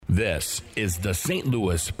This is the St.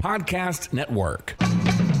 Louis Podcast Network. You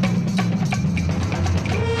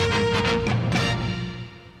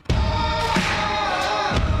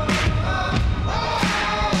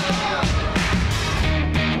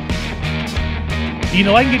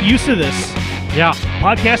know, I can get used to this. Yeah.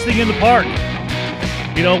 Podcasting in the park.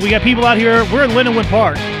 You know, we got people out here. We're in Lindenwood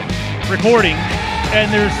Park recording,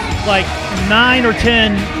 and there's like 9 or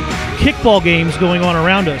 10 kickball games going on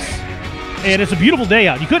around us. And it's a beautiful day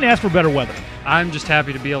out. You couldn't ask for better weather. I'm just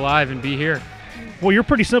happy to be alive and be here. Well, you're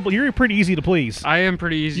pretty simple. You're pretty easy to please. I am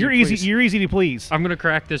pretty easy You're to easy. please. You're easy to please. I'm going to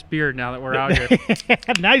crack this beard now that we're out here.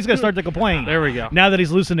 Now he's going to start to complain. There we go. Now that he's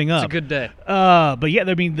loosening up. It's a good day. But yeah,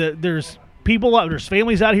 I mean, there's people, there's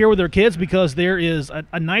families out here with their kids because there is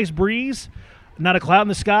a nice breeze, not a cloud in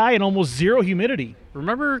the sky, and almost zero humidity.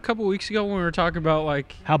 Remember a couple weeks ago when we were talking about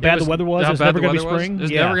like how bad the weather was? How It's bad never the going to weather be spring? was?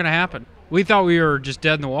 It's never going to happen. We thought we were just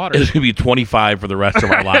dead in the water. It's going to be 25 for the rest of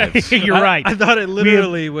our lives. You're right. I thought it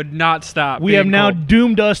literally would not stop. We have being now cold.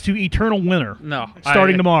 doomed us to eternal winter. No.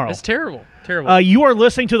 Starting tomorrow. It's terrible. Terrible. You are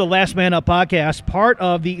listening to the Last Man Up podcast, part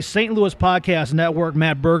of the St. Louis Podcast Network.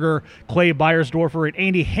 Matt Berger, Clay Beiersdorfer, and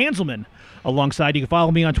Andy Hanselman alongside. You can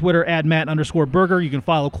follow me on Twitter at Matt_Berger. You can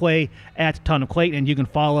follow Clay at Ton of Clayton, and you can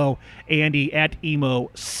follow Andy at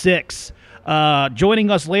Emo6. Joining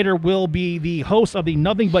us later will be the host of the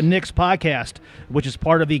Nothing But Knicks podcast, which is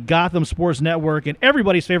part of the Gotham Sports Network, and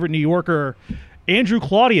everybody's favorite New Yorker, Andrew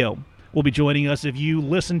Claudio, will be joining us. If you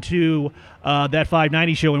listen to that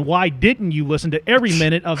 590 show, and why didn't you listen to every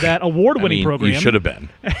minute of that award-winning program? You should have been.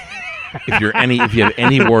 If you have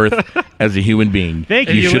any worth as a human being,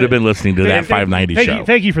 you should have been listening to that 590 show.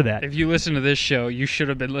 Thank you for that. If you listen to this show, you should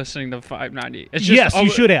have been listening to 590. It's just yes, you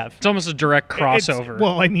should have. It's almost a direct crossover.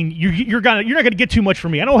 Well, I mean, you're not going to get too much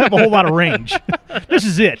from me. I don't have a whole lot of range. This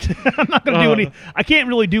is it. I'm not going to do any. I can't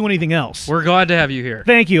really do anything else. We're glad to have you here.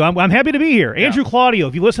 Thank you. I'm happy to be here. Andrew Claudio.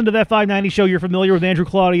 If you listen to that 590 show, you're familiar with Andrew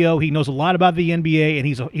Claudio. He knows a lot about the NBA,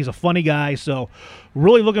 and he's a funny guy. So,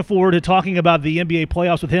 really looking forward to talking about the NBA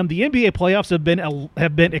playoffs with him. The NBA playoffs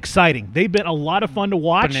have been exciting. They've been a lot of fun to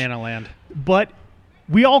watch. Banana land. But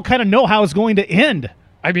we all kind of know how it's going to end.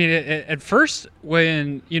 I mean, at first,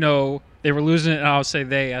 when, they were losing, and I'll say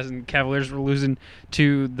they, as in Cavaliers were losing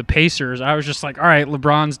to the Pacers, I was just like, all right,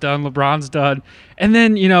 LeBron's done. And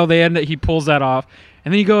then, he pulls that off.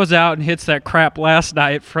 And then he goes out and hits that crap last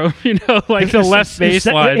night from, the left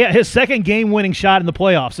baseline. His second game-winning shot in the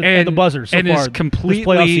playoffs at the buzzer so and far is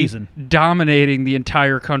completely this playoff season. Dominating the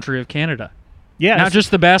entire country of Canada. Yeah, not just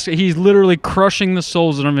the basket. He's literally crushing the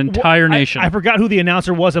souls of an entire nation. I forgot who the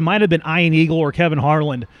announcer was. It might have been Ian Eagle or Kevin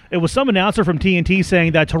Harlan. It was some announcer from TNT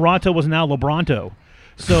saying that Toronto was now LeBronto.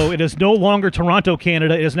 So it is no longer Toronto,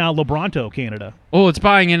 Canada. It is now LeBronto, Canada. Well, it's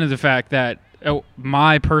buying into the fact that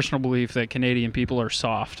my personal belief that Canadian people are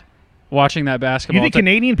soft. Watching that basketball. You think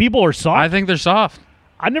Canadian people are soft? I think they're soft.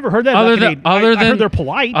 I never heard that. I heard they're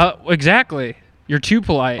polite. Exactly. You're too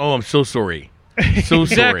polite. Oh, I'm so sorry. So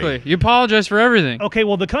exactly. sorry. You apologize for everything. Okay,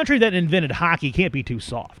 well, the country that invented hockey can't be too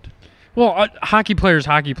soft. Well, hockey players,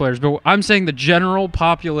 but I'm saying the general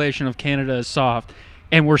population of Canada is soft,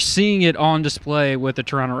 and we're seeing it on display with the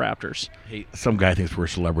Toronto Raptors. Hey, some guy thinks we're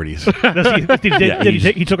celebrities. He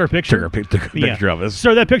took our picture? Took a picture of us.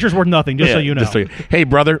 Sir, that picture's worth nothing, so you know. Hey,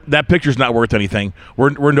 brother, that picture's not worth anything.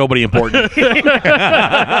 We're nobody important. Cool.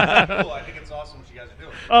 I think it's awesome what you guys are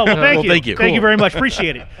doing. Oh, well, thank you. Thank you. Thank you very much.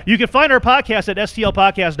 Appreciate it. You can find our podcast at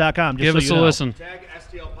stlpodcast.com. Give us a listen. Tag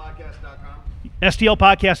stlpodcast.com.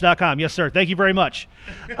 stlpodcast.com. Yes, sir. Thank you very much.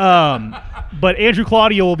 But Andrew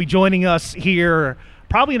Claudio will be joining us here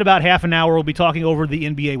probably in about half an hour. We'll be talking over the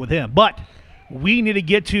NBA with him. But we need to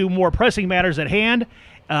get to more pressing matters at hand.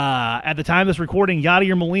 At the time of this recording,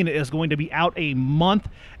 Yadier Molina is going to be out a month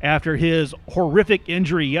after his horrific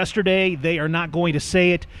injury yesterday. They are not going to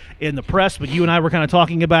say it in the press, but you and I were kind of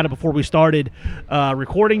talking about it before we started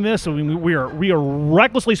recording this. So we are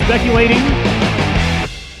recklessly speculating.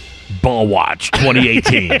 Ball Watch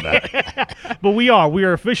 2018. But we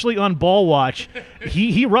are officially on ball watch.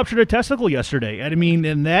 He ruptured a testicle yesterday. I mean,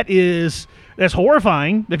 and that's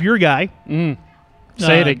horrifying if you're a guy.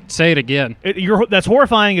 Say it again. That's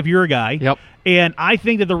horrifying if you're a guy. Yep. And I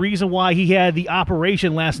think that the reason why he had the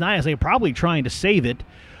operation last night is they're probably trying to save it.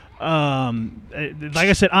 Like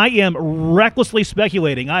I said, I am recklessly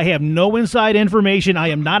speculating. I have no inside information. I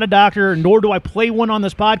am not a doctor, nor do I play one on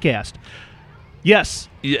this podcast. Yes.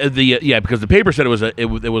 Because the paper said it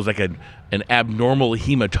was like an abnormal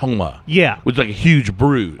hematoma. Yeah. It was like a huge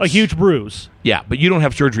bruise. A huge bruise. Yeah, but you don't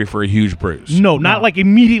have surgery for a huge bruise. No, not like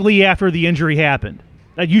immediately after the injury happened.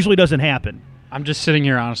 That usually doesn't happen. I'm just sitting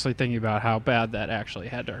here honestly thinking about how bad that actually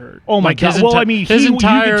had to hurt. Oh my God! Well, I mean, you could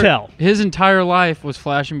tell his entire life was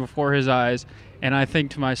flashing before his eyes, and I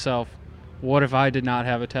think to myself, what if I did not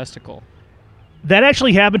have a testicle? That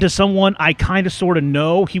actually happened to someone I kind of sort of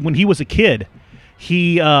know. When he was a kid,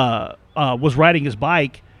 he was riding his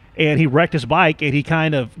bike, and he wrecked his bike, and he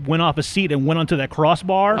kind of went off his seat and went onto that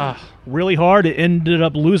crossbar really hard. It ended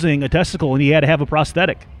up losing a testicle, and he had to have a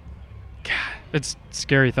prosthetic. God, it's a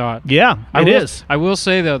scary thought. Yeah, it is. I will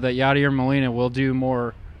say, though, that Yadier Molina will do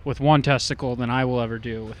more with one testicle than I will ever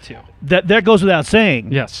do with two. That goes without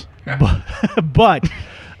saying. Yes. But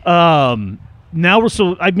now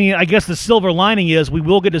I guess the silver lining is we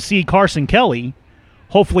will get to see Carson Kelly,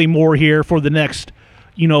 hopefully more here for the next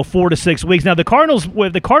 4 to 6 weeks. Now the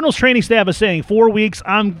Cardinals training staff is saying 4 weeks.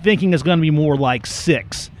 I'm thinking it's going to be more like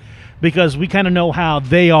 6, because we kind of know how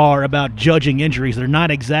they are about judging injuries. They're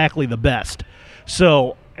not exactly the best.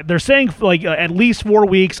 So they're saying at least 4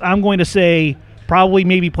 weeks. I'm going to say probably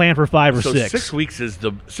maybe plan for 5 or 6. 6 weeks is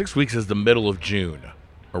the middle of June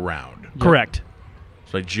around. Correct.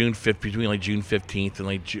 So June 5th, between June 15th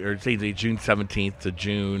and June 17th to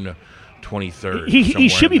June 23rd. He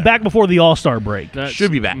should be back before the All-Star break.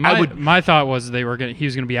 Should be back. My thought was he was going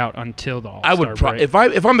to be out until the All-Star break.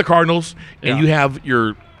 If I'm the Cardinals and you have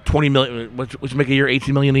your $20 million, what you make a year,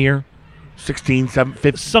 $18 million a year, 16, 7,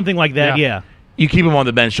 15, something like that. Yeah. You keep him on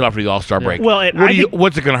the bench after the All-Star break. Well,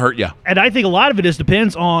 what's it going to hurt you? And I think a lot of it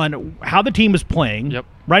depends on how the team is playing. Yep.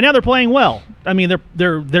 Right now they're playing well. I mean,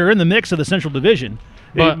 they're in the mix of the Central Division.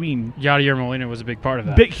 But Yadier Molina was a big part of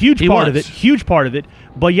that. Huge part of it.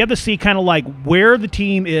 But you have to see kind of like where the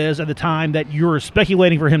team is at the time that you're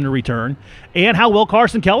speculating for him to return, and how well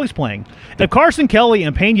Carson Kelly's playing. If Carson Kelly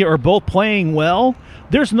and Pena are both playing well,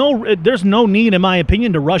 there's no need, in my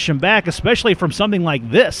opinion, to rush him back, especially from something like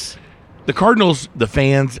this. The Cardinals, the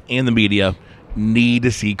fans, and the media need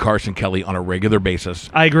to see Carson Kelly on a regular basis.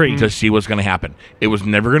 I agree. To see what's going to happen. It was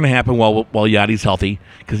never going to happen while Yadi's healthy,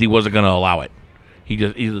 because he wasn't going to allow it.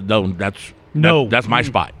 That's my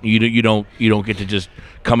spot. You don't get to just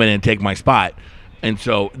come in and take my spot. And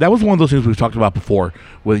so that was one of those things we've talked about before,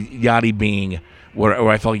 with Yadi being where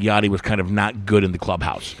I felt Yadi was kind of not good in the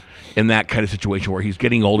clubhouse, in that kind of situation where he's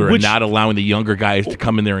getting older and not allowing the younger guys to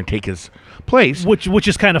come in there and take his place. Which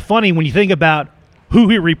is kind of funny when you think about who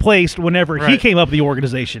he replaced whenever he came up with the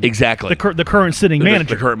organization. Exactly. The current sitting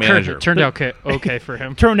manager. The current manager. Turned out okay for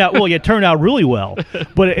him. Turned out really well.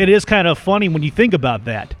 But it is kind of funny when you think about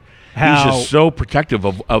that. He's just so protective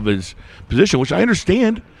of his position, which I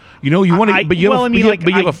understand. You want to, but you have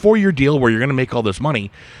a 4-year deal where you're going to make all this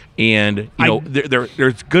money, and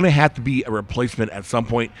there's going to have to be a replacement at some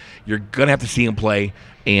point. You're going to have to see him play,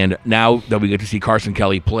 and now that we get to see Carson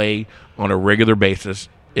Kelly play on a regular basis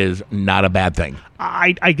is not a bad thing.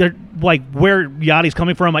 I like where Yadi's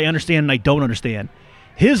coming from. I understand and I don't understand.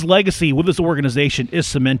 His legacy with this organization is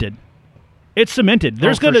cemented. It's cemented.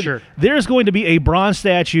 There's going to be a bronze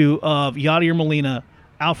statue of Yadier Molina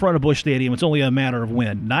out front of Busch Stadium. It's only a matter of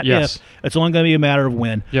when, not if. It's only going to be a matter of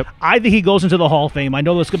when. Yep. I think he goes into the Hall of Fame. I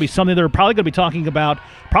know that's going to be something they're probably going to be talking about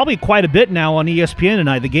probably quite a bit now on ESPN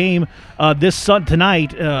tonight. The game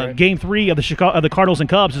tonight, Game 3 of the Cardinals and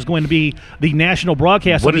Cubs is going to be the national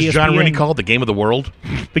broadcast. What of does ESPN. John Rennie call it? The Game of the World?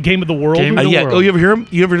 The Game of the World? World. Oh, you ever hear him?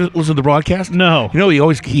 You ever listen to the broadcast? No.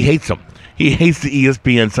 He hates them. He hates the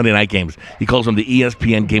ESPN Sunday night games. He calls them the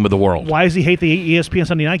ESPN Game of the World. Why does he hate the ESPN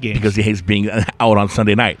Sunday night games? Because he hates being out on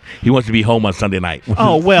Sunday night. He wants to be home on Sunday night.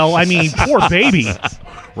 Oh, well, I mean, poor baby.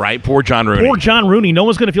 Right? Poor John Rooney. Poor John Rooney. No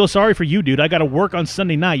one's going to feel sorry for you, dude. I got to work on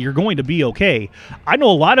Sunday night. You're going to be okay. I know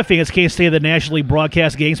a lot of fans can't stay at the nationally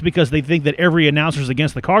broadcast games because they think that every announcer is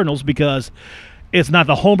against the Cardinals because it's not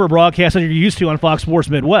the homer broadcast that you're used to on Fox Sports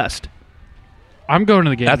Midwest. I'm going to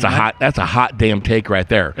the game. That's a hot damn take right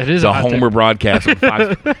there. It is the a hot homer take. Broadcast of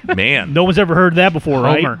Fox. Man, no one's ever heard that before,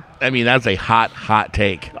 homer. Right? I mean, that's a hot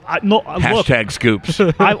take. Hashtag scoops.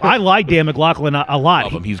 I like Dan McLaughlin a lot.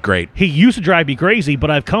 Love him. He's great. He used to drive me crazy,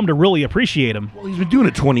 but I've come to really appreciate him. Well, he's been doing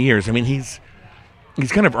it 20 years. I mean, he's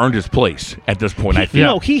kind of earned his place at this point. I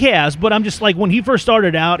feel. He has. But I'm just like when he first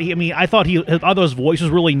started out. I thought his voice was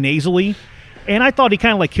really nasally. And I thought he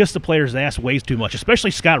kind of kissed the player's ass way too much,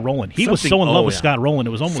 especially Scott Rowland. He was so in love with Scott Rowland.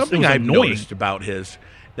 It was almost something I've annoying. Noticed about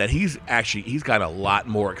that he's got a lot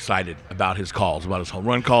more excited about his calls, about his home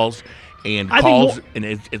run calls, and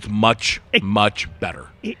it's much better.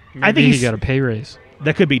 I think he got a pay raise.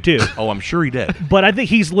 That could be too. Oh, I'm sure he did. But I think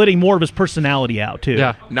he's letting more of his personality out too.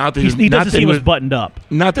 Yeah. Not that he doesn't seem as buttoned up.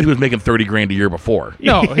 Not that he was making $30,000 a year before.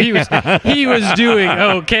 No, he was doing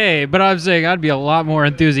okay, but I'm saying I'd be a lot more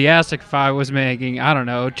enthusiastic if I was making, I don't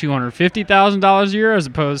know, $250,000 a year as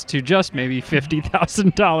opposed to just maybe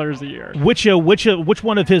 $50,000 a year. Which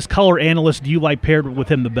one of his color analysts do you like paired with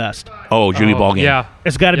him the best? Oh, Jimmy Ballgame. Yeah.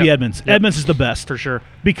 It's got to be Edmonds. Yep. Edmonds is the best For sure.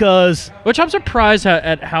 because Which I'm surprised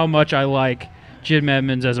at how much I like Jim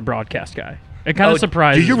Edmonds as a broadcast guy. It kind of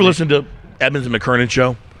surprises Did you ever me. listen to Edmonds and McKernan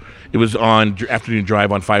show? It was on Afternoon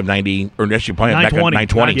Drive on 590, or actually probably back on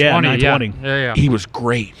 920. Yeah, 920. 920. Yeah. He was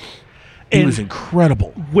great. He was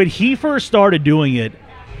incredible. When he first started doing it,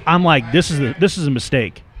 I'm like, this is a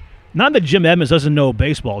mistake. Not that Jim Edmonds doesn't know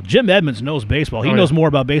baseball. Jim Edmonds knows baseball. He knows more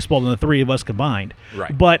about baseball than the three of us combined.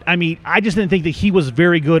 Right. But, I mean, I just didn't think that he was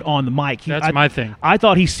very good on the mic. That's my thing. I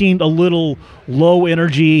thought he seemed a little low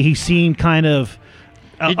energy. He seemed kind of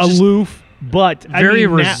aloof. But very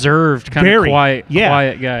reserved, kind of quiet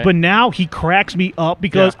guy. But now he cracks me up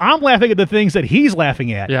because I'm laughing at the things that he's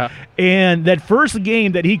laughing at. Yeah. And that first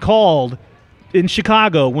game that he called in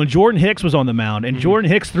Chicago when Jordan Hicks was on the mound, and Jordan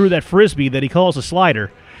Hicks threw that frisbee that he calls a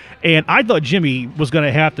slider. And I thought Jimmy was going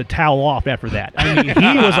to have to towel off after that. I mean,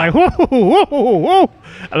 he was like, whoa, whoa, whoa, whoa.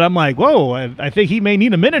 And I'm like, whoa, I think he may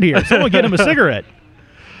need a minute here. Someone get him a cigarette.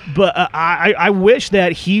 But I wish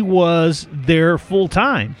that he was there full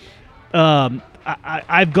time.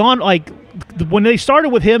 I've gone, like, when they started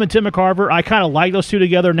with him and Tim McCarver, I kind of like those two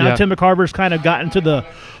together. Now Tim McCarver's kind of gotten to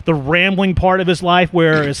the rambling part of his life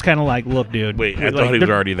where it's kind of like, look, dude. Wait, I thought he was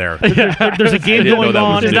already there. There's a game going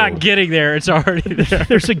on. It's not getting there. It's already there.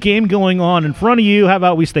 There's a game going on in front of you. How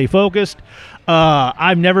about we stay focused?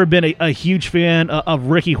 I've never been a huge fan of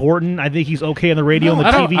Ricky Horton. I think he's okay on the radio and the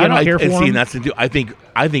TV. I don't care for him. That's I think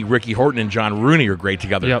Ricky Horton and John Rooney are great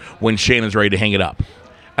together when Shannon's ready to hang it up.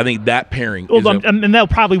 I think that pairing and that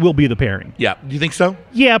probably will be the pairing. Yeah. Do you think so?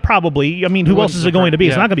 Yeah, probably. I mean, who else is it going to be?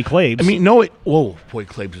 It's not going to be Claves. I mean, no. Whoa, boy,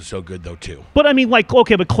 Claves is so good, though, too. But, I mean, like,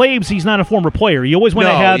 okay, but Claves, he's not a former player. You always want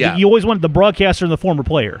to have you always want the broadcaster and the former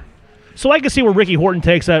player. So I can see where Ricky Horton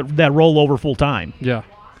takes that role over full time. Yeah.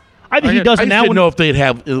 I think he does it now. I didn't know if they'd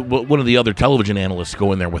have one of the other television analysts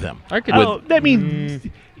go in there with him. I could.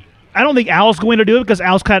 I don't think Al's going to do it because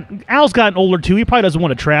Al's gotten older too. He probably doesn't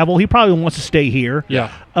want to travel. He probably wants to stay here. Yeah.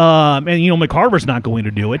 And McCarver's not going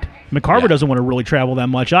to do it. McCarver doesn't want to really travel that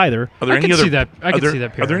much either. I can see that. I can see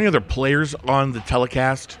that. Are there any other players on the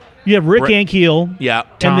telecast? You have Rick Ankiel. Yeah.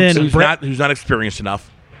 And then who's not experienced enough.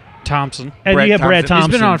 Thompson. And you have Brad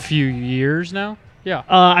Thompson. He's been on a few years now. Yeah.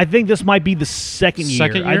 I think this might be the second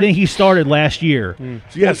year. I think he started last year.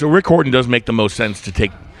 So Rick Horton does make the most sense to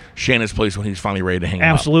take Shannon's place when he's finally ready to hang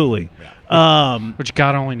Absolutely. up. Which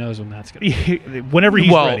God only knows when that's going to be. Whenever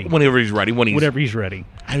he's ready. Whenever he's ready. Whenever he's ready.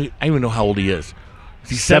 I don't even know how old he is. Is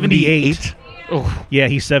he 78? Oh. Yeah,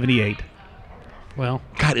 he's 78. Well.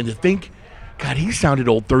 God, and to think, God, he sounded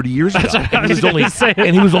old 30 years ago.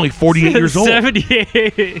 And he was only 48 years old.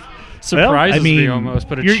 78. Surprises me almost,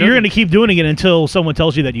 but you're going to keep doing it until someone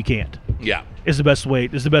tells you that you can't. Yeah, is the best way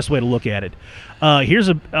to look at it. Here's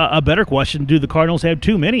a better question: do the Cardinals have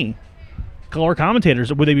too many color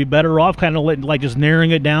commentators? Would they be better off kind of just narrowing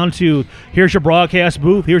it down to here's your broadcast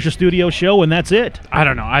booth, here's your studio show, and that's it? I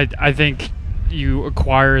don't know. I think you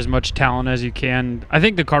acquire as much talent as you can. I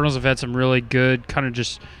think the Cardinals have had some really good kind of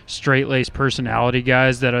just straight-laced personality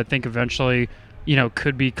guys that I think eventually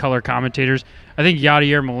could be color commentators. I think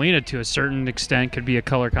Yadier Molina, to a certain extent, could be a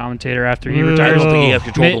color commentator after he retires. I don't think he has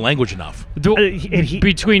control of the language enough.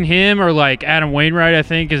 Between him or like Adam Wainwright, I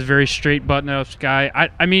think is a very straight button-up guy.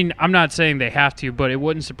 I mean, I'm not saying they have to, but it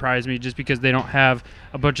wouldn't surprise me just because they don't have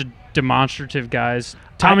a bunch of demonstrative guys.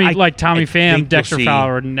 Tommy Pham, Dexter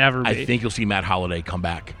Fowler would never be. I think you'll see Matt Holliday come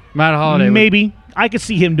back. Matt Holliday, maybe. I could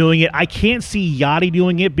see him doing it. I can't see Yachty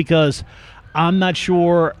doing it because I'm not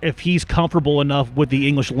sure if he's comfortable enough with the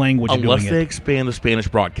English language. Unless they expand the Spanish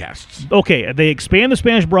broadcasts. Okay, if they expand the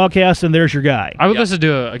Spanish broadcasts, and there's your guy. I would listen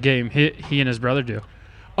to a game he and his brother do.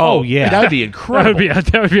 Oh yeah, that would be incredible.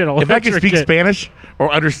 that would be an electric if I could speak Spanish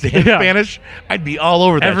or understand Spanish, I'd be all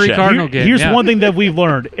over that. Every shit. Cardinal game. Here's one thing that we've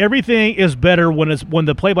learned: everything is better when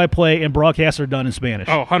the play-by-play and broadcasts are done in Spanish.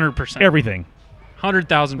 Oh, 100%. Everything.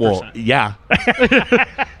 100,000%. Well, yeah.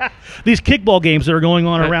 These kickball games that are going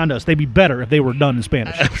on around us, they'd be better if they were done in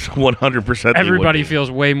Spanish. 100%. Everybody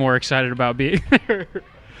feels way more excited about being there.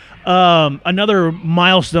 Another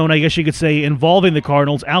milestone, I guess you could say, involving the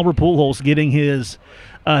Cardinals, Albert Pujols getting his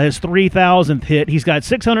his 3,000th hit. He's got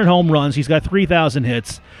 600 home runs. He's got 3,000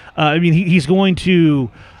 hits. I mean, he's going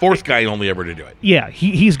to fourth guy only ever to do it. Yeah,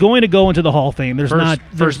 he's going to go into the Hall of Fame. There's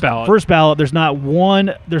first ballot. First ballot. There's not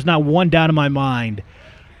one doubt in my mind.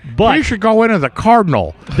 But he should go in as a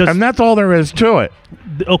Cardinal, and that's all there is to it.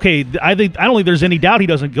 Okay, I don't think there's any doubt he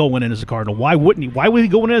doesn't go in as a Cardinal. Why wouldn't he? Why would he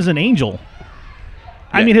go in as an Angel? Yeah,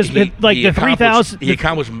 I mean, the 3,000. He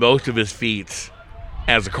accomplished most of his feats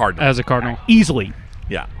as a Cardinal. Easily.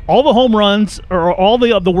 Yeah. All the home runs, or all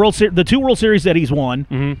the the 2 World Series that he's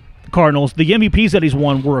won, Cardinals. The MVPs that he's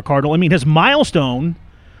won were a Cardinal. I mean, his milestone,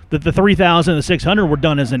 that the 3,000 and the 600 were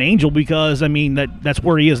done as an Angel, because I mean that's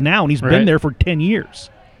where he is now, and he's been there for 10 years.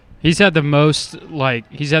 He's had the most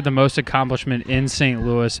accomplishment in St.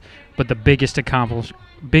 Louis, but the biggest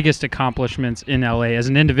accomplishments in LA as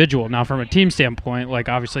an individual. Now, from a team standpoint, like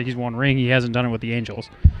obviously he's won ring, he hasn't done it with the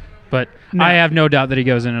Angels, but I have no doubt that he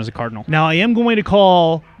goes in as a Cardinal. Now, I am going to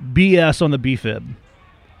call BS on the BFib.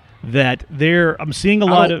 That I'm seeing a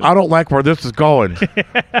lot of. I don't like where this is going.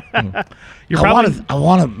 I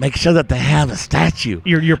want to make sure that they have a statue.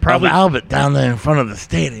 You're probably of Albert down there in front of the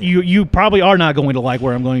stadium. You probably are not going to like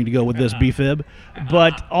where I'm going to go with this BFib,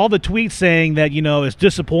 but all the tweets saying that it's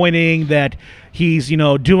disappointing that he's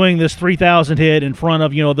doing this 3,000 hit in front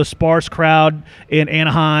of the sparse crowd in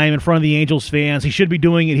Anaheim, in front of the Angels fans. He should be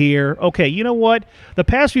doing it here. Okay, you know what? The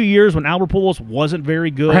past few years when Albert Pujols wasn't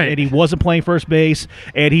very good and he wasn't playing first base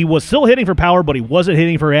and he was still hitting for power, but he wasn't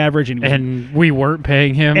hitting for average, and we weren't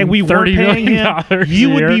paying him. And we weren't paying him. You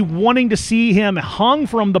would year. be wanting to see him hung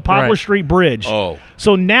from the Poplar Street Bridge. Oh.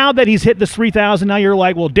 So now that he's hit this 3,000, now you're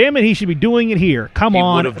like, well, damn it, he should be doing it here. Come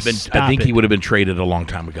on, I think he would have been traded a long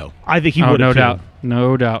time ago. I think he would have.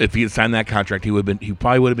 No doubt. If he had signed that contract, he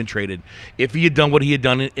probably would have been traded. If he had done what he had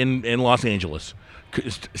done in Los Angeles,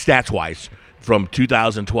 stats wise, from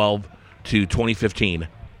 2012 to 2015,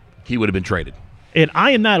 he would have been traded. And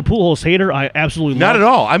I am not a Pujols hater. I absolutely not love at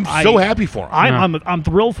all. I'm so happy for him. I'm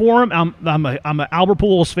thrilled for him. I'm an Albert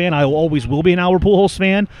Pujols fan. I always will be an Albert Pujols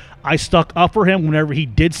fan. I stuck up for him whenever he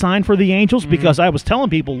did sign for the Angels because I was telling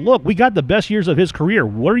people, look, we got the best years of his career.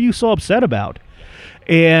 What are you so upset about?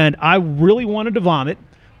 And I really wanted to vomit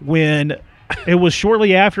when it was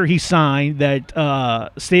shortly after he signed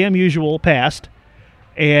that Stay Unusual passed.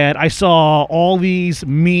 And I saw all these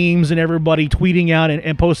memes and everybody tweeting out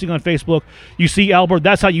and posting on Facebook, you see, Albert,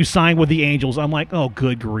 that's how you signed with the Angels. I'm like, oh,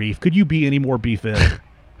 good grief. Could you be any more BFib?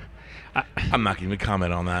 I'm not going to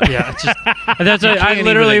comment on that. Yeah, I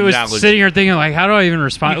literally was sitting here thinking, like, how do I even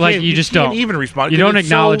respond? You just don't even respond. You don't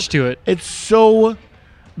acknowledge to it. It's so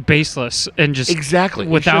baseless and just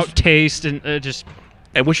without taste and just.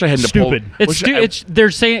 I wish I had stupid.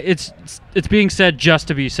 They're saying it's being said just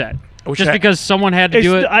to be said. Because someone had to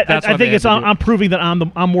do it. I think I'm proving that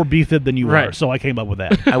I'm more BFib than you are, so I came up with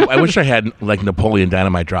that. I wish I had like Napoleon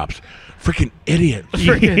Dynamite drops. Freaking idiots.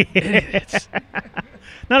 Idiots.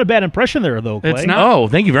 Not a bad impression there, though, Clay. It's not. Oh,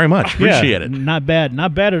 thank you very much. Appreciate it. Not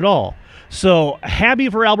bad at all. So happy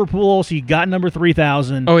for Albert Pujols. He got number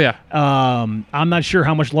 3,000. Oh yeah. I'm not sure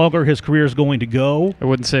how much longer his career is going to go. I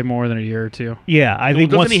wouldn't say more than a year or two. Yeah, I think.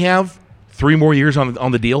 Doesn't he have 3 more years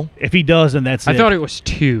on the deal? If he does, then that's it. I thought it was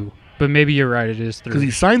 2. But maybe you're right. It is 3. Because he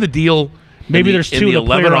signed the deal. Maybe there's 2 in the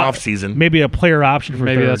 11 off season. Maybe a player option for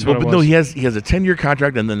maybe third. that's what it was. No, he has a 10-year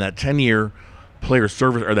contract and then that 10-year player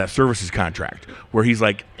service or that services contract where he's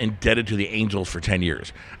like indebted to the Angels for 10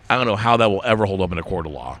 years. I don't know how that will ever hold up in a court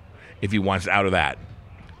of law if he wants out of that.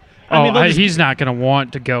 He's not going to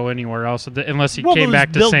want to go anywhere else unless he came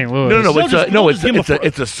back to St. Louis. No,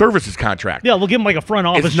 it's a services contract. Yeah, they'll give him like a front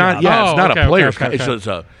office. It's not. job. Yeah, it's not a player's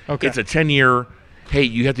contract. It's a 10-year. Hey,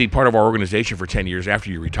 you have to be part of our organization for 10 years after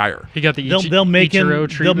you retire. He got the they'll make him.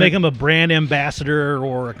 treatment. They'll make him a brand ambassador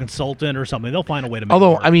or a consultant or something. They'll find a way to make.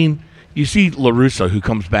 Although, it work. I mean, you see La Russa, who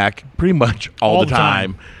comes back pretty much all the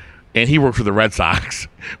time. And he worked for the Red Sox,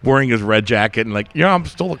 wearing his red jacket, and I'm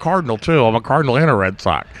still a Cardinal too. I'm a Cardinal and a Red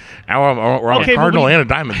Sox. I'm a Cardinal and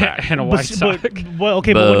a Diamondback and a White Sox.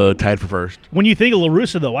 But tied for first. When you think of La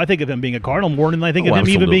Russa, though, I think of him being a Cardinal more than I think of him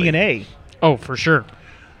even being an A. Oh, for sure.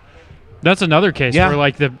 That's another case where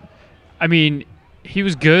he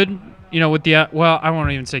was good. With the I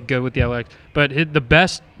won't even say good with the LX, but the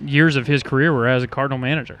best years of his career were as a Cardinal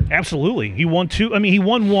manager. Absolutely, he won 2. I mean, he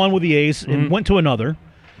won 1 with the A's and went to another.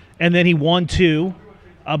 And then he won 2,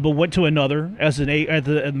 but went to another as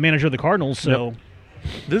the manager of the Cardinals. So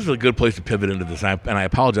this is a good place to pivot into this, and I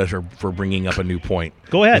apologize for bringing up a new point.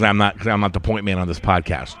 Go ahead, because I'm not the point man on this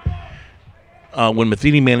podcast. When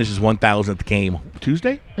Matheny managed his 1,000th game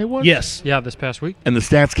Tuesday, it was yes, this past week, and the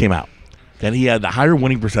stats came out that he had the higher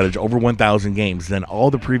winning percentage over 1,000 games than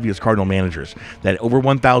all the previous Cardinal managers. That over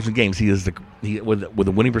 1,000 games, he is with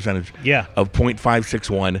a winning percentage of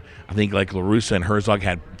 .561. I think like La Russa and Herzog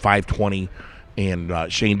had 520,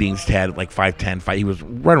 and Shane Deans had like 510. He was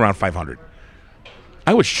right around 500.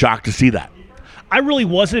 I was shocked to see that. I really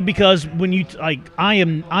wasn't, because when you I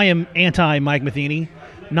am anti Mike Matheny,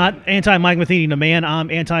 not anti Mike Matheny the man. I'm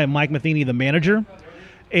anti Mike Matheny the manager.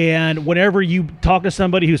 And whenever you talk to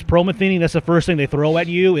somebody who's pro Matheny, that's the first thing they throw at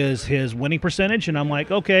you is his winning percentage. And I'm like,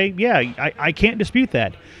 okay, yeah, I can't dispute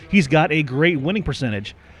that. He's got a great winning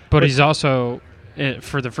percentage. But he's also,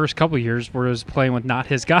 for the first couple of years, where he was playing with not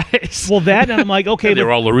his guys. Well, that, and I'm like, okay. They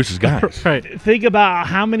were all La Russa's guys. Right. Think about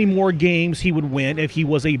how many more games he would win if he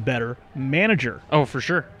was a better manager. Oh, for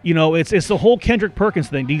sure. You know, it's the whole Kendrick Perkins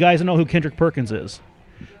thing. Do you guys know who Kendrick Perkins is?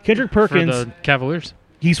 Kendrick Perkins. For the Cavaliers.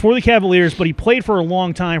 He's for the Cavaliers, but he played for a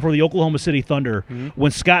long time for the Oklahoma City Thunder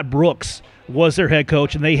when Scott Brooks was their head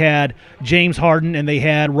coach, and they had James Harden, and they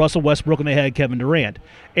had Russell Westbrook, and they had Kevin Durant.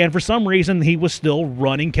 And for some reason, he was still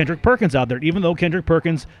running Kendrick Perkins out there, even though Kendrick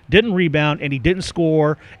Perkins didn't rebound, and he didn't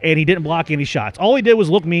score, and he didn't block any shots. All he did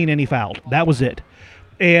was look mean, and he fouled. That was it.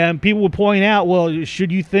 And people would point out, well,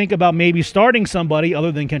 should you think about maybe starting somebody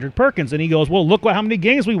other than Kendrick Perkins? And he goes, well, look how many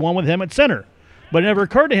games we won with him at center. But it never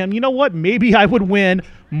occurred to him, you know what, maybe I would win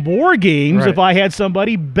more games if I had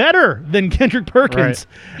somebody better than Kendrick Perkins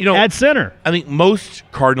at center. I think most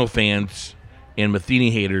Cardinal fans and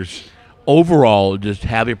Matheny haters overall just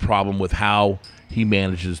have a problem with how he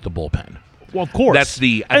manages the bullpen. Well, of course.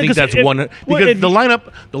 I think that's one. Because the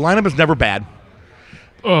lineup is never bad.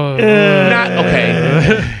 Not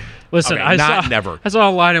okay. Listen, okay, I saw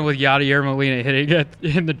a lineup with Yadier Molina hitting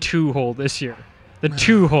in the 2-hole this year. The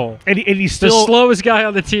 2-hole, and he's still the slowest guy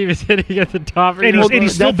on the team is hitting at the top. And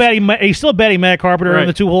he's still batting. He's still batting Matt Carpenter on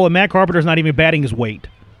the 2-hole, and Matt Carpenter's not even batting his weight.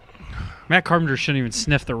 Matt Carpenter shouldn't even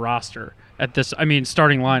sniff the roster at this. I mean,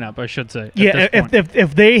 starting lineup, I should say. Yeah,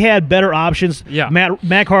 if they had better options,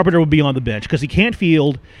 Matt Carpenter would be on the bench because he can't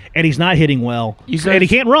field and he's not hitting well, and he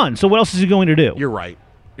can't run. So what else is he going to do? You're right.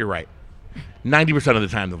 90% of the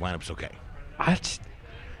time, the lineup's okay.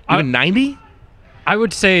 Even 90. I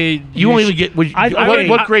would say you won't even get.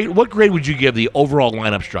 What grade would you give the overall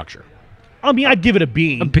lineup structure? I mean, I'd give it a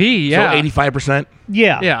B. A B, yeah. So 85%.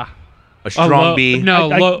 Yeah. A strong B. No,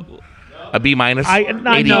 low. A B minus. 80,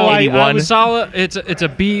 no, 81. Solid. It's a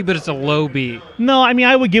B, but it's a low B. No, I mean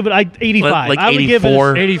I would give it 85. Like I would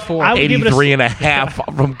 84. 84. 83 and a half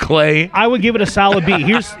from Clay. I would give it a solid B.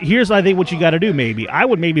 Here's I think what you got to do. Maybe I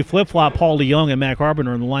would flip flop Paul DeYoung and Matt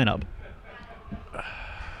Carpenter in the lineup.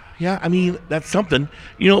 Yeah, I mean, that's something.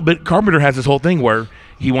 But Carpenter has this whole thing where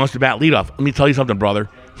he wants to bat leadoff. Let me tell you something, brother.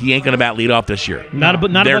 He ain't going to bat leadoff this year. Not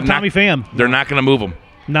above Tommy Pham. They're not going to move him.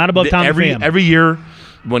 Not above Tommy Pham. Every year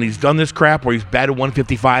when he's done this crap where he's batted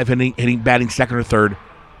 155 batting second or third,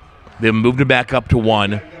 they've moved him back up to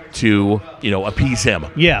 1 to, appease him.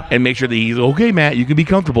 Yeah. And make sure that he's, okay, Matt, you can be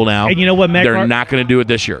comfortable now. And you know what, they're not going to do it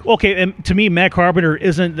this year. Okay, and to me, Matt Carpenter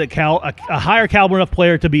isn't a higher caliber enough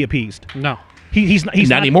player to be appeased. No. He's not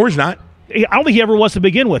anymore. He's not. I don't think he ever was to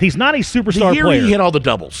begin with. He's not a superstar the year player. He hit all the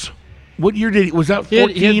doubles. What year was that?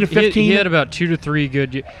 14 to 15. He had about 2 to 3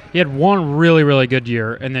 good years. He had one really, really good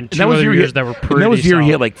year, and then two other years that were pretty. And that was the year solid.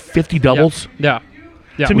 he had like 50 doubles. Yeah.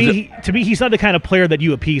 To me, he's not the kind of player that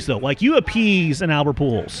you appease, though. Like, you appease an Albert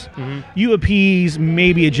Pujols. Mm-hmm. You appease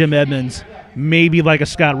maybe a Jim Edmonds, maybe like a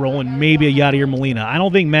Scott Rowland, maybe a Yadier Molina. I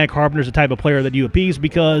don't think Matt Carpenter's the type of player that you appease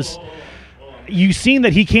because you've seen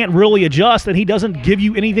that he can't really adjust and he doesn't give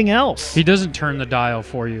you anything else. He doesn't turn the dial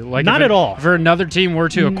for you. Like not at all. If another team were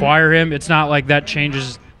to acquire him, it's not like that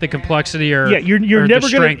changes the complexity or you're or never the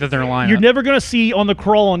strength of their lineup. You're never going to see on the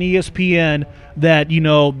crawl on ESPN that,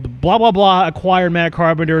 blah, blah, blah acquired Matt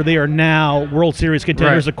Carpenter. They are now World Series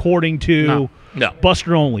contenders according to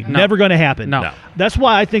Buster Olney. No. Never going to happen. No. That's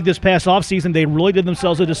why I think this past offseason they really did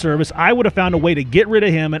themselves a disservice. I would have found a way to get rid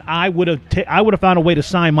of him, and I would have found a way to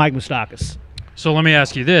sign Mike Moustakas. So let me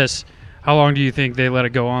ask you this. How long do you think they let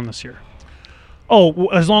it go on this year? Oh,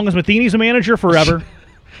 as long as Matheny's a manager, forever.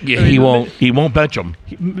 Yeah, he won't bench him.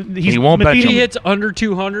 He won't bench him. He hits under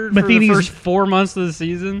 200 for the first 4 months of the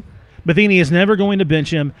season. Matheny is never going to bench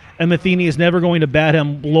him, and Matheny is never going to bat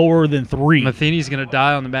him lower than 3. Matheny's going to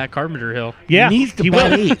die on the Matt Carpenter hill. Yeah, he needs to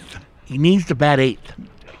bat 8th. He needs to bat 8th.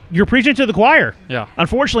 You're preaching to the choir. Yeah.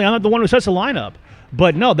 Unfortunately, I'm not the one who sets the lineup.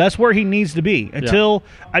 But no, that's where he needs to be.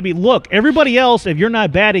 Look, everybody else, if you're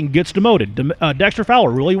not batting, gets demoted. Dexter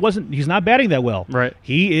Fowler really wasn't. He's not batting that well. Right.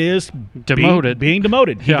 He is demoted. Being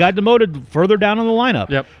demoted. He got demoted further down in the lineup.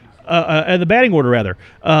 Yep. the batting order rather.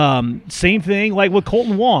 Same thing like with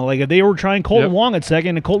Colton Wong. Like if they were trying Colton Wong at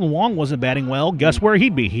second and Colton Wong wasn't batting well, guess where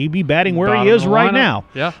he'd be? He'd be batting where he is right now.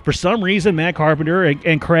 Yeah. For some reason, Matt Carpenter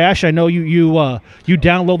and Crash, I know you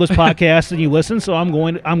download this podcast and you listen, so I'm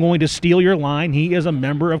going to steal your line. He is a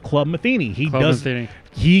member of Club Matheny.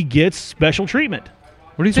 He gets special treatment.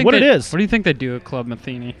 What do you think? What it is? What do you think they do at Club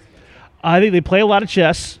Matheny? I think they play a lot of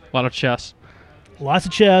chess. Lots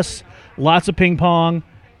of chess, lots of ping pong,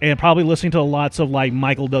 and probably listening to lots of like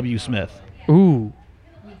Michael W. Smith. Ooh.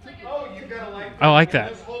 I like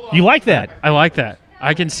that. You like that? I like that.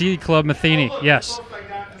 I can see Club Matheny. Yes.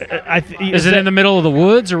 Is it in the middle of the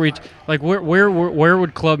woods, or where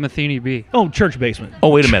would Club Matheny be? Oh, church basement. Oh,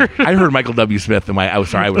 wait a minute. I heard Michael W. Smith in my. I was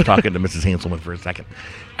talking to Mrs. Hanselman for a second.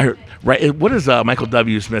 I heard, right. What is Michael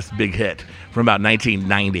W. Smith's big hit from about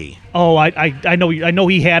 1990? Oh, I know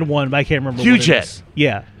he had one, but I can't remember. Huge what it hit. is.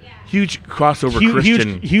 Yeah. Huge crossover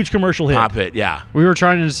Christian. Huge commercial hit. Pop hit. Yeah. We were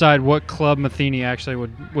trying to decide what Club Matheny actually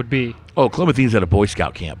would be. Oh, Club Matheny's at a Boy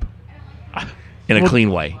Scout camp. In a clean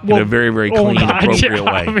way, in a very, very clean, appropriate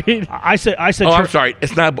way. I mean, I said. Oh, I'm sorry.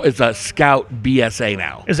 It's not. It's a Scout BSA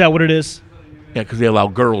now. Is that what it is? Yeah, because they allow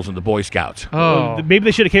girls in the Boy Scouts. Oh, maybe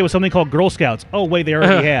they should have came with something called Girl Scouts. Oh, wait, they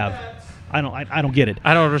already have. I don't get it.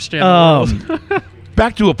 I don't understand.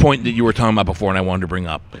 Back to a point that you were talking about before, and I wanted to bring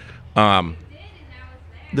up.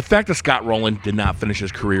 The fact that Scott Rowland did not finish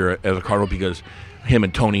his career as a Cardinal because him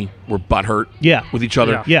and Tony were butthurt with each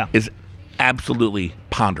other is absolutely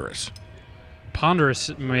ponderous. Ponderous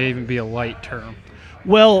may even be a light term.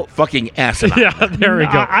 Well, fucking asinine. Yeah, there we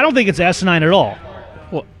go. I don't think it's asinine at all.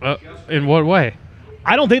 Well, in what way?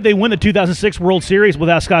 I don't think they win the 2006 World Series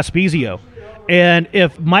without Scott Spezio. And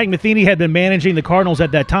if Mike Matheny had been managing the Cardinals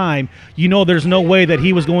at that time, there's no way that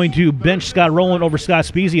he was going to bench Scott Rowland over Scott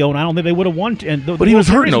Spezio, and I don't think they would have won. But he was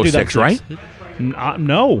hurt in 06, right?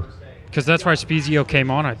 No. Because that's why Spezio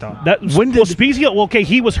came on, I thought. Spezio? Well, okay,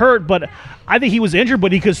 he was hurt, but I think he was injured,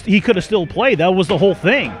 but he could have still played. That was the whole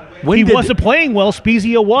thing. He wasn't playing well.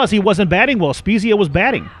 Spezio was. He wasn't batting well. Spezio was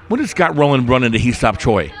batting. When did Scott Rowland run into Hesop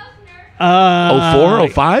Choi? 04,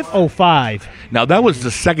 05? 05. Now, that was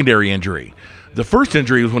the secondary injury. The first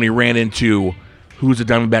injury was when he ran into, who was the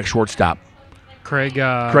Diamondback shortstop? Craig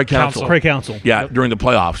Counsell. Craig Counsell. Yeah, during the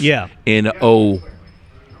playoffs. Yeah. In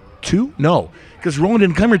 02? No. Because Rowland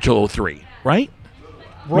didn't come here till 03, right?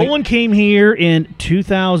 Rowland came here in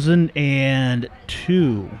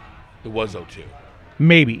 2002. It was 02.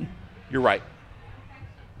 Maybe. You're right.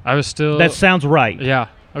 I was still... That sounds right. Yeah,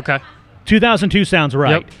 okay. 2002 sounds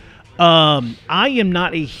right. Yep. I am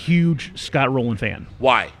not a huge Scott Rowland fan.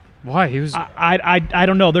 Why? He was... I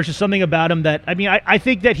don't know. There's just something about him that... I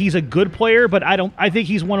think that he's a good player, but I think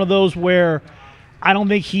he's one of those where I don't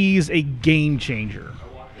think he's a game changer.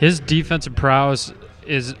 His defensive prowess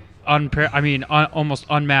is almost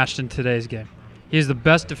unmatched in today's game. He's the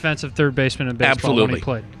best defensive third baseman in baseball when he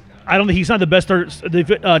played. I don't think he's not the best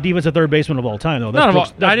defensive third baseman of all time, though.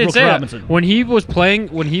 I didn't say Robinson. When he was playing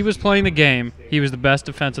the game, he was the best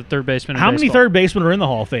defensive third baseman. How many third basemen are in the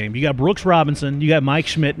Hall of Fame? You got Brooks Robinson, you got Mike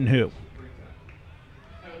Schmidt, and who?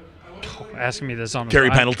 Asking me this on Terry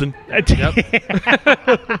Pendleton. Yep.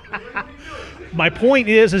 My point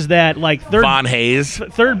is that like Von Hayes.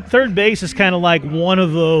 Third base is kind of like one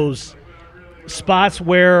of those spots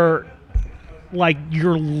where like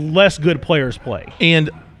your less good players play. And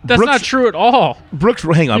that's not true at all. Brooks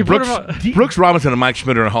Robinson and Mike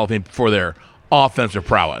Schmidt are in the Hall of Fame for their offensive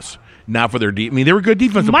prowess, not for their they were good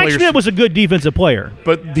defensive players. Mike Schmidt was a good defensive player,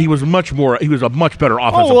 but he was a much better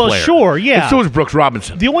offensive player. Sure, yeah. And so was Brooks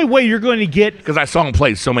Robinson. The only way you're going to get, because I saw him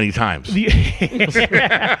play so many times.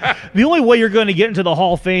 The only way you're going to get into the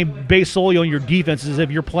Hall of Fame based solely on your defense is if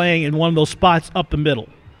you're playing in one of those spots up the middle.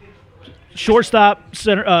 Shortstop,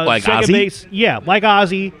 center, like second Ozzie? Base, like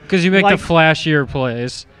Ozzie. Because you make the flashier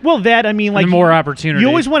plays. Well, the more opportunity. You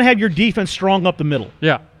always want to have your defense strong up the middle.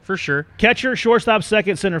 Yeah, for sure. Catcher, shortstop,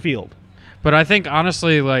 second, center field. But I think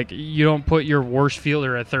honestly, you don't put your worst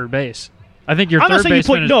fielder at third base. I think your third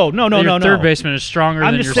baseman. Third baseman is stronger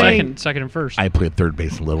than your second and first. I played third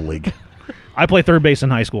base in Little League. I played third base in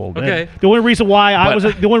high school. Okay. The only reason why I was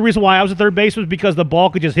at third base was because the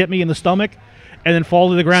ball could just hit me in the stomach and then fall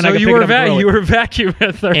to the ground. So you were a vacuum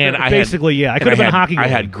at third. And I could have been a hockey goalie. I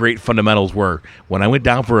had great fundamentals where when I went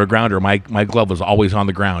down for a grounder, my glove was always on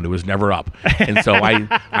the ground. It was never up. And so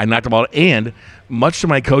I knocked the ball. And much to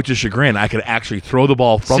my coach's chagrin, I could actually throw the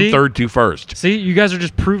ball from third to first. See, you guys are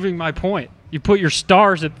just proving my point. You put your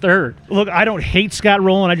stars at third. Look, I don't hate Scott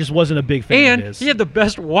Rowland. I just wasn't a big fan of And his. he had the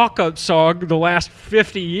best walk-up song the last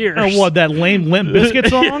 50 years. What, that lame Limp Bizkit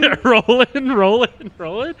song? Yeah, rolling.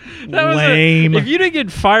 That Lame. If you didn't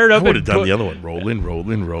get fired I up, would have done the other one.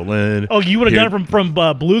 Rolling. Oh, you would have done it from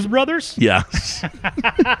Blues Brothers? Yes.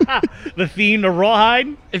 The theme to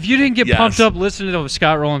Rawhide? if you didn't get Yes. pumped up listening to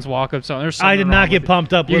Scott Rowland's walk-up song, there's something I did wrong not get with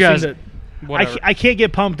pumped up You guys, listening to... whatever. I can't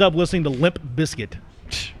get pumped up listening to Limp Bizkit.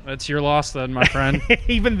 That's your loss then, my friend.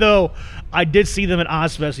 Even though I did see them at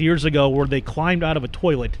Ozfest years ago where they climbed out of a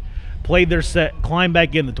toilet, played their set, climbed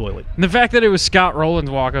back in the toilet. And the fact that it was Scott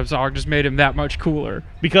Rowland's walk-up song just made him that much cooler.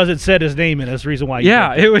 Because it said his name in it. That's the reason why.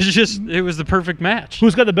 Yeah, it was the perfect match.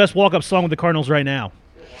 Who's got the best walk-up song with the Cardinals right now?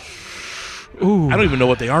 Ooh. I don't even know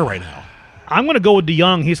what they are right now. I'm going to go with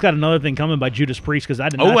DeYoung. He's got another thing coming by Judas Priest because I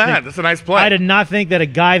did not think, That's a nice play. I did not think that a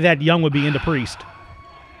guy that young would be into Priest.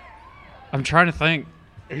 I'm trying to think.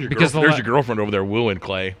 Because there's your girlfriend over there wooing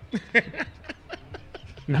Clay.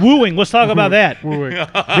 Wooing. Let's talk about that. Wooing.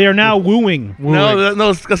 They are now wooing. No,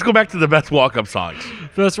 let's go back to the best walk-up songs.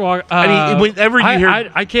 Best walk. I mean, whenever you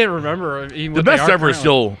hear I can't remember. the best ever is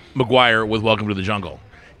still McGuire with "Welcome to the Jungle."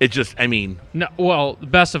 It just, I mean, No, well, the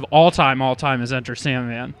best of all time is Enter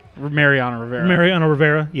Sandman, Mariano Rivera. Mariano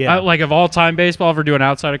Rivera. Yeah. Like of all time baseball, if we're doing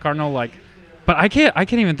outside of Cardinal, like, but I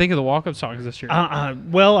can't even think of the walk-up songs this year.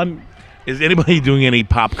 Well, I'm. is anybody doing any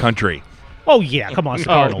pop country? Oh yeah, come on, it's the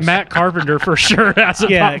Cardinals. Matt Carpenter for sure has a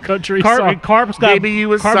pop country song. Carp's got. Maybe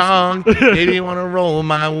you a song. Maybe you want to roll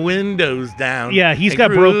my windows down. Yeah, he's and got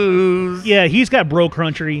cruise. Yeah, he's got bro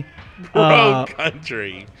country. Bro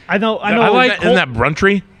country. I know. Isn't that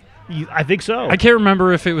Bruntry? I think so. I can't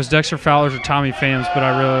remember if it was Dexter Fowler's or Tommy Pham's, but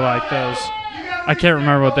I really like those. I can't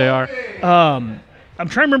remember what they are. I'm trying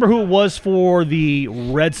to remember who it was for the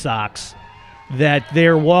Red Sox that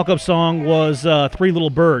their walk-up song was Three Little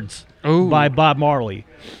Birds by Bob Marley.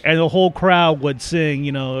 And the whole crowd would sing,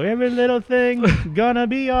 every little thing gonna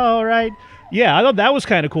be all right. Yeah, I thought that was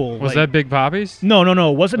kind of cool. Was that Big Poppy's? No,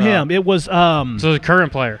 it wasn't him. It was So the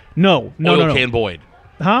current player. No. Oil Can Boyd.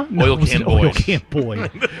 Huh? No, Oil Can Boyd. Oil Can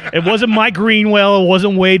Boyd. It wasn't Mike Greenwell. It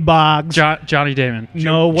wasn't Wade Boggs. Johnny Damon.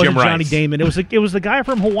 No, it wasn't Jim Johnny Rice. Damon. It was the guy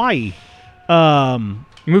from Hawaii.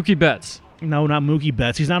 Mookie Betts. No, not Mookie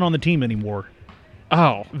Betts. He's not on the team anymore.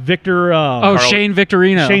 Oh. Victor. Shane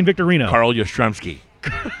Victorino. Shane Victorino. Carl Yastrzemski.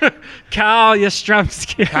 Kyle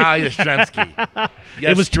Yastrzemski. Kyle Yastrzemski.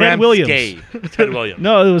 It was Ted Williams. Ted Williams.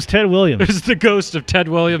 No, it was Ted Williams. It was the ghost of Ted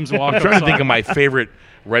Williams' walk-up I'm trying to song. think of my favorite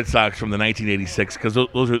Red Sox from the 1986 because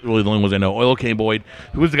those are really the only ones I know. Oil Can Boyd,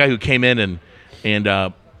 who was the guy who came in and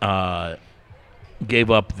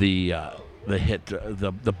gave up the hit,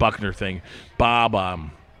 the Buckner thing. Bob.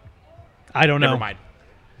 I don't know. Never mind.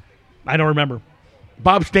 I don't remember.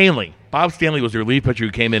 Bob Stanley. Bob Stanley was their relief pitcher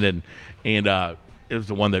who came in and it was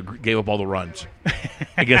the one that gave up all the runs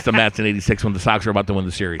against the Mets in '86 when the Sox were about to win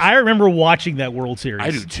the series. I remember watching that World Series.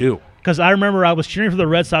 I do too. Because I remember I was cheering for the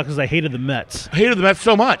Red Sox because I hated the Mets. I hated the Mets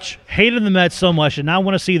so much. Hated the Mets so much, and now I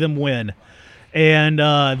want to see them win. And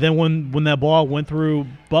then when that ball went through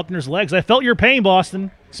Buckner's legs, I felt your pain, Boston.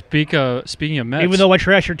 Speaking of Mets. Even though I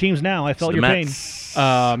trash your teams now, I felt your pain.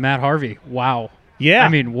 Matt Harvey. Wow. Yeah. I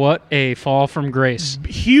mean, what a fall from grace.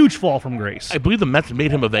 Huge fall from grace. I believe the Mets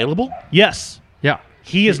made him available. Yes. Yeah.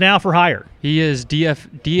 He is now for hire. He is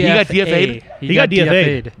DFA'd. He got DFA'd? He got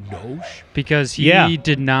DFA'd. No. Because he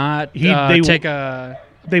did not take a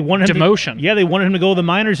they wanted him demotion. They wanted him to go to the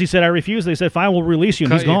minors. He said, I refuse. They said, fine, we'll release you,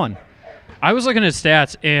 and he's gone. I was looking at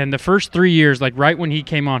stats, and the first 3 years, like right when he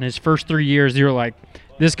came on, his first 3 years, you were like,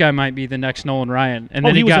 this guy might be the next Nolan Ryan. And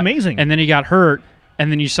then he was amazing. And then he got hurt,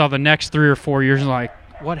 and then you saw the next 3 or 4 years, and like,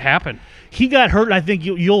 what happened? He got hurt, and I think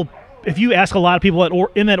you'll if you ask a lot of people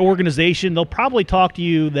in that organization, they'll probably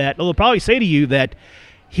say to you that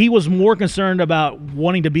he was more concerned about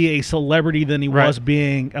wanting to be a celebrity than he was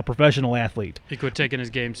being a professional athlete. He quit taking his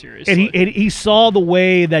game seriously. And he saw the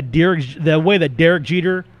way that Derek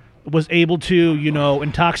Jeter was able to,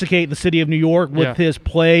 intoxicate the city of New York with his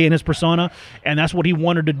play and his persona, and that's what he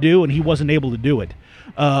wanted to do, and he wasn't able to do it.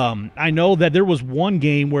 I know that there was one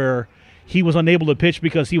game where he was unable to pitch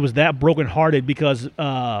because he was that brokenhearted because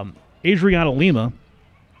Adriana Lima,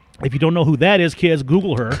 if you don't know who that is, kids,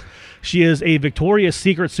 Google her. She is a Victoria's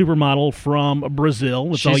Secret supermodel from Brazil.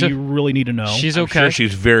 That's all you really need to know. She's okay. I'm sure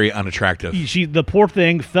she's very unattractive. The poor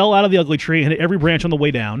thing fell out of the ugly tree and hit every branch on the way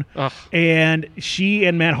down. Ugh. And she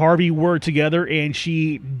and Matt Harvey were together, and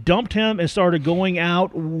she dumped him and started going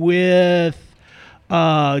out with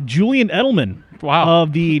Julian Edelman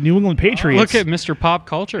of the New England Patriots. Look at Mr. Pop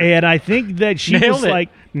Culture. And I think that she Nailed it. I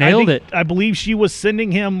Nailed it. I believe she was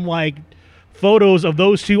sending him like photos of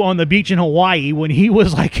those two on the beach in Hawaii when he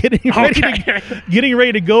was like getting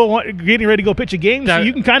ready to go pitch a game. So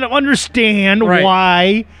you can kind of understand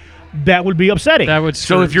why that would be upsetting.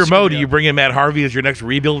 So if you're Mo, do you bring in Matt Harvey as your next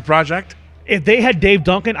rebuild project? If they had Dave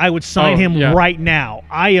Duncan, I would sign him right now.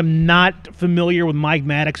 I am not familiar with Mike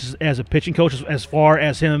Maddox as a pitching coach as far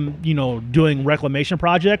as him, doing reclamation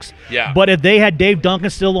projects. Yeah. But if they had Dave Duncan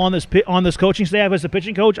still on this coaching staff as a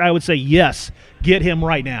pitching coach, I would say yes, get him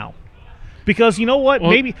right now. Because you know what?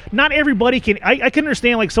 Maybe not everybody can. I can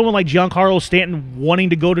understand like someone like Giancarlo Stanton wanting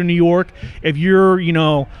to go to New York. If you're,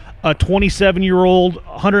 a 27-year-old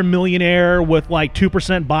 100 millionaire with like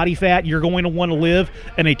 2% body fat, you're going to want to live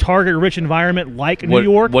in a target-rich environment like New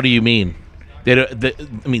York. What do you mean?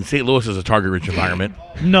 St. Louis is a target-rich environment.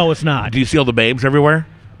 No, it's not. Do you see all the babes everywhere?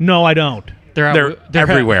 No, I don't. They're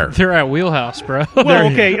everywhere. They're at Wheelhouse, bro.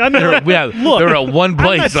 Well, okay. I mean, look, they're at one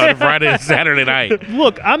place on Friday and Saturday night.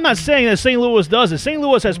 Look, I'm not saying that St. Louis does it. St.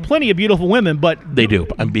 Louis has plenty of beautiful women, but they do.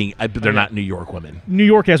 They're not New York women. New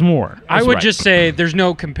York has more. I would just say there's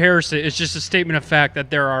no comparison. It's just a statement of fact that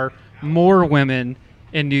there are more women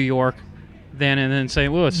in New York than in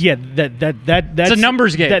St. Louis. Yeah, that's it's a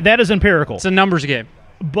numbers game. That is empirical. It's a numbers game.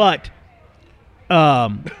 But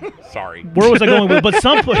sorry, where was I going with? But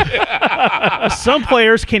some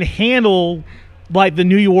players can handle like the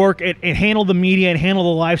New York and handle the media and handle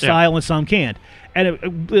the lifestyle, and some can't.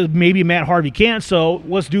 And maybe Matt Harvey can't. So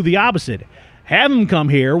let's do the opposite. Have him come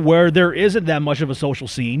here where there isn't that much of a social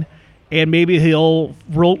scene, and maybe he'll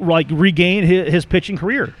regain his pitching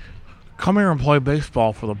career. Come here and play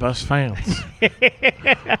baseball for the best fans.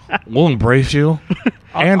 We'll embrace you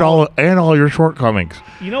and all your shortcomings.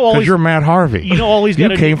 Because you're Matt Harvey. All he's got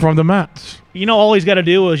to came from the Mets. All he's got to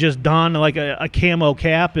do is just don like a camo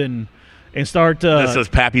cap and start. That says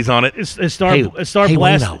Pappy's on it. Start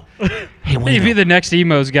blasting. He'd be the next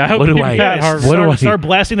emos guy. Start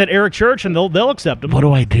blasting that Eric Church, and they'll accept him. What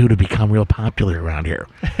do I do to become real popular around here?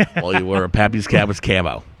 Well, you wear a Pappy's cap with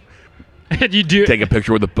camo. And you do take a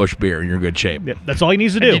picture with a Busch beer, and you're in good shape. Yeah, that's all he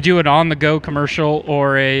needs to do. You do an on-the-go commercial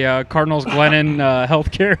or a Cardinals Glennon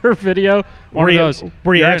healthcare video. One of those.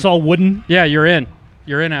 Where he acts all wooden. Yeah, you're in.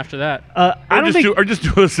 You're in after that. Or just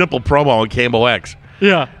do a simple promo on Camo X.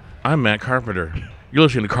 Yeah. I'm Matt Carpenter. You're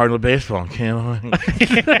listening to Cardinal Baseball on Camo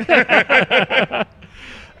X.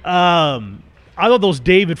 I thought those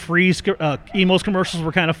David Freese emos commercials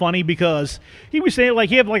were kind of funny because he was saying like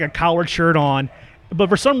he had like a collared shirt on, but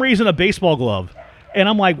for some reason a baseball glove. And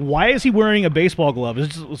I'm like, why is he wearing a baseball glove?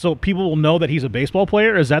 Is it so people will know that he's a baseball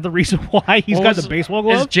player? Is that the reason why he's got the baseball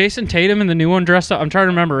glove? Is Jason Tatum in the new one dressed up? I'm trying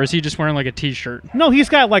to remember. Or is he just wearing like a T-shirt? No, he's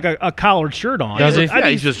got like a collared shirt on. Does he? Yeah,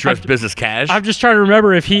 he's just dressed business cash. I'm just trying to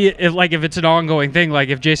remember if it's an ongoing thing, like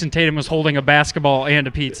if Jason Tatum was holding a basketball and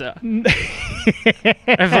a pizza.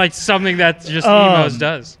 If like something that just emos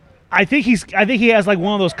does. I think he has like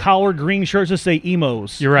one of those collared green shirts that say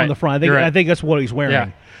emos You're right. on the front. I think that's what he's wearing.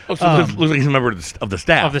 Yeah. Oh, so looks like he's a member of the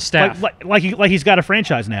staff. Of the staff. Like he's got a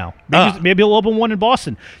franchise now. Maybe he'll open one in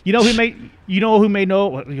Boston. Who knows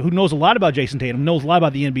a lot about Jason Tatum, knows a lot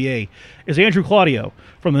about the NBA, is Andrew Claudio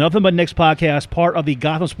from the Nothing But Knicks podcast, part of the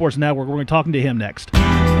Gotham Sports Network. We're going to be talking to him next.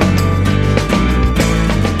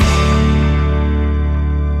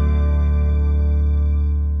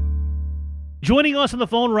 Joining us on the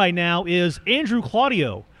phone right now is Andrew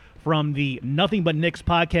Claudio from the Nothing But Knicks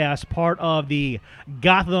podcast, part of the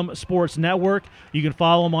Gotham Sports Network. You can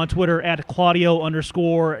follow him on Twitter at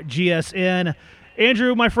Claudio_GSN.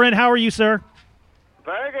 Andrew, my friend, how are you, sir?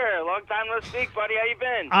 Burger, long time no speak, buddy. How you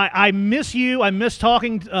been? I miss you. I miss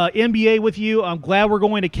talking NBA with you. I'm glad we're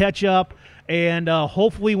going to catch up. And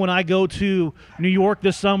hopefully when I go to New York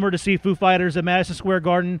this summer to see Foo Fighters at Madison Square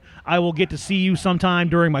Garden, I will get to see you sometime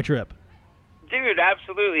during my trip. Dude,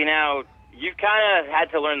 absolutely. Now, you've kind of had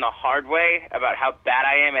to learn the hard way about how bad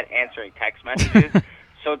I am at answering text messages.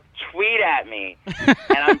 So tweet at me, and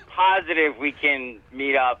I'm positive we can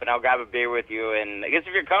meet up, and I'll grab a beer with you. And I guess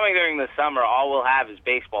if you're coming during the summer, all we'll have is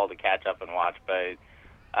baseball to catch up and watch. But,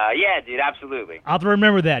 yeah, dude, absolutely. I'll have to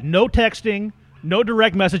remember that. No texting, no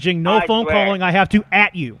direct messaging, no phone calling. I have to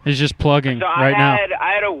at you. He's just plugging now. I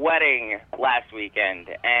had a wedding last weekend,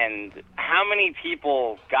 and how many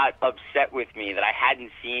people got upset with me that I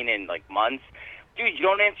hadn't seen in, like, months? Dude, you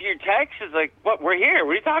don't answer your texts? It's like, what? We're here.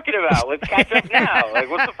 What are you talking about? Let's catch up now. Like,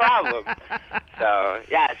 what's the problem? So,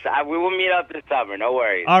 yes, we will meet up this summer. No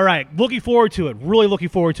worries. All right. Looking forward to it. Really looking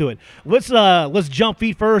forward to it. Let's jump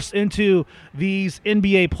feet first into these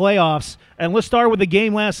NBA playoffs. And let's start with the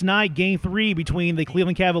game last night, Game 3 between the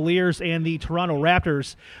Cleveland Cavaliers and the Toronto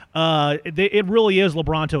Raptors. It really is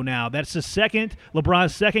LeBronto now. That's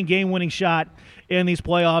LeBron's second game-winning shot in these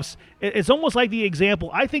playoffs. It's almost like the example.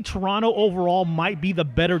 I think Toronto overall might be the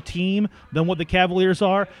better team than what the Cavaliers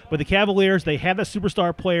are, but the Cavaliers, they have that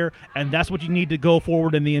superstar player, and that's what you need to go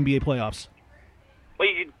forward in the NBA playoffs. Well,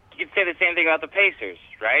 you could say the same thing about the Pacers,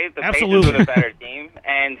 right? The Absolutely. Pacers are the better team,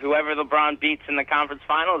 and whoever LeBron beats in the conference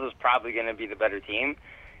finals is probably going to be the better team.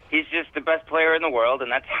 He's just the best player in the world,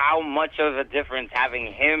 and that's how much of a difference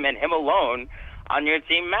having him and him alone on your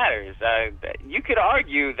team matters. You could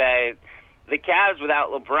argue that the Cavs without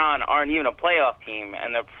LeBron aren't even a playoff team,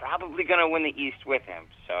 and they're probably going to win the East with him.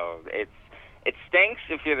 So it stinks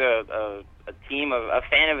if you're a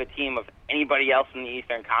fan of a team of anybody else in the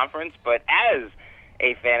Eastern Conference, but as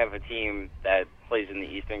a fan of a team that plays in the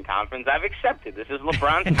Eastern Conference, I've accepted this is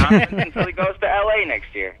LeBron's conference until he goes to LA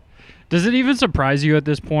next year. Does it even surprise you at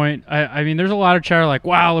this point? I mean, there's a lot of chatter like,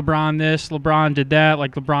 wow, LeBron this, LeBron did that,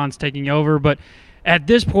 like LeBron's taking over. But at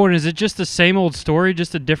this point, is it just the same old story,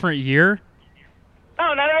 just a different year?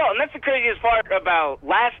 No, not at all. And that's the craziest part about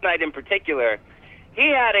last night in particular. He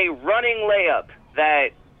had a running layup that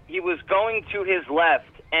he was going to his left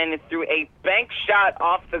and threw a bank shot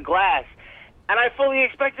off the glass. And I fully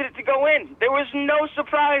expected it to go in. There was no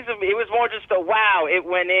surprise of me. It was more just a wow, it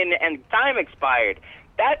went in and time expired.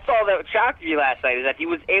 That's all that shocked me last night, is that he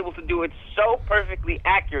was able to do it so perfectly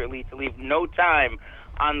accurately to leave no time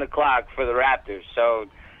on the clock for the Raptors. So,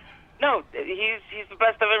 no, he's the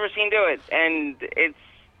best I've ever seen do it. And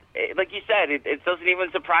like you said, it doesn't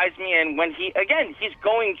even surprise me. And when he's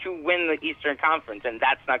going to win the Eastern Conference, and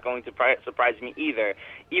that's not going to surprise me either,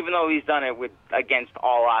 even though he's done it against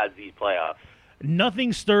all odds these playoffs.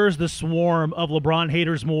 Nothing stirs the swarm of LeBron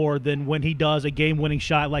haters more than when he does a game-winning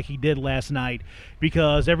shot like he did last night,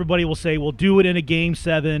 because everybody will say, well, do it in a Game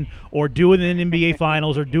 7 or do it in an NBA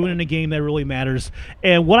Finals or do it in a game that really matters.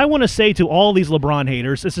 And what I want to say to all these LeBron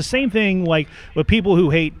haters, it's the same thing like with people who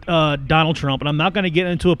hate Donald Trump, and I'm not going to get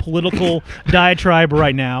into a political diatribe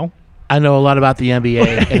right now. I know a lot about the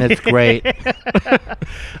NBA, and it's great.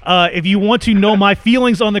 If you want to know my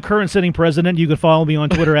feelings on the current sitting president, you can follow me on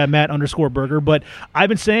Twitter at Matt_Burger. But I've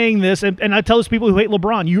been saying this, and I tell these people who hate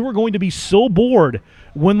LeBron, you are going to be so bored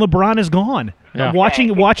when LeBron is gone. Yeah. Watching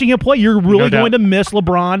him play, you're really going to miss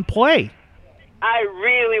LeBron play. I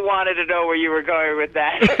really wanted to know where you were going with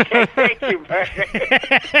that. Okay, thank you, Burger.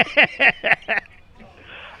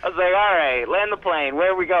 I was like, all right, land the plane.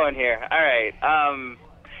 Where are we going here? All right.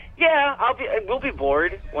 Yeah, we'll be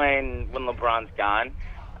bored when LeBron's gone.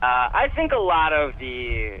 I think a lot of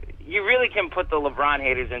you really can put the LeBron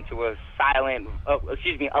haters into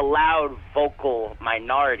a loud vocal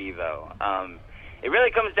minority, though. It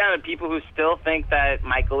really comes down to people who still think that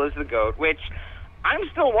Michael is the GOAT, which I'm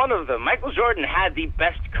still one of them. Michael Jordan had the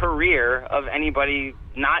best career of anybody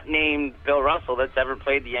not named Bill Russell that's ever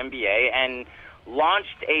played the NBA, and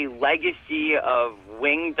launched a legacy of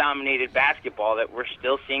wing-dominated basketball that we're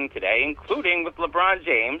still seeing today, including with LeBron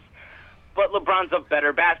James. But LeBron's a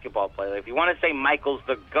better basketball player. If you want to say Michael's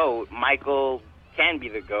the GOAT, Michael can be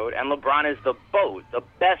the GOAT, and LeBron is the BOAT, the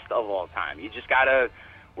best of all time.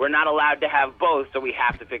 We're not allowed to have both, so we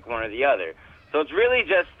have to pick one or the other. So it's really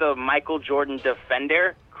just the Michael Jordan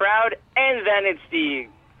defender crowd, and then it's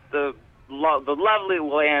the lovely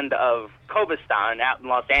land of Kobestan out in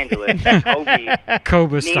Los Angeles that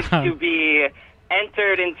Kobe needs to be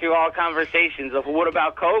entered into all conversations of, what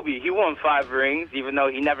about Kobe? He won 5 rings, even though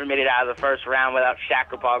he never made it out of the first round without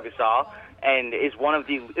Shaq or Paul Gasol, and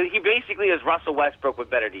he basically is Russell Westbrook with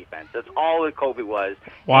better defense. That's all that Kobe was.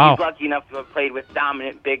 Wow. And he's lucky enough to have played with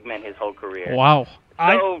dominant big men his whole career. Wow.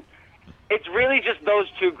 So it's really just those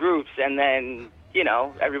two groups, and then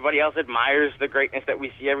everybody else admires the greatness that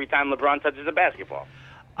we see every time LeBron touches a basketball.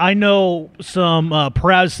 I know some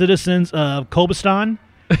proud citizens of Kobestan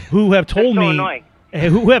who have told me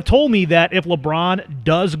that if LeBron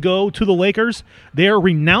does go to the Lakers, they are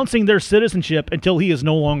renouncing their citizenship until he is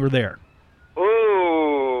no longer there.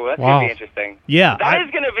 Ooh, that's going to be interesting. Yeah. That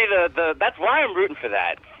is going to be that's why I'm rooting for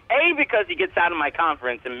that. A, because he gets out of my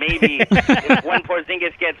conference, and maybe when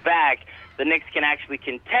Porzingis gets back, the Knicks can actually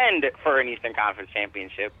contend for an Eastern Conference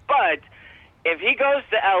championship. But if he goes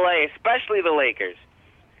to L.A., especially the Lakers,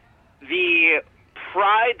 the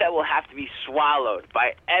pride that will have to be swallowed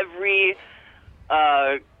by every,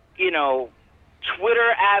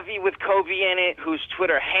 Twitter Avi with Kobe in it, whose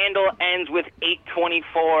Twitter handle ends with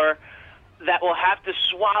 824, that will have to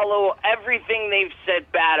swallow everything they've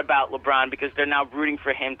said bad about LeBron because they're now rooting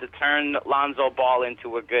for him to turn Lonzo Ball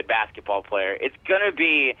into a good basketball player. It's going to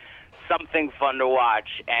be something fun to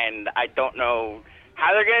watch, and I don't know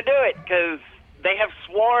how they're going to do it because they have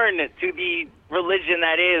sworn to the religion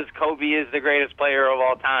that is Kobe is the greatest player of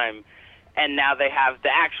all time, and now they have the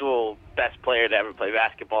actual best player to ever play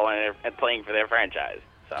basketball and playing for their franchise.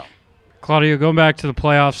 So, Claudio, going back to the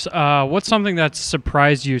playoffs, what's something that's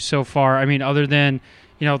surprised you so far? I mean, other than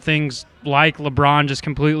things like LeBron just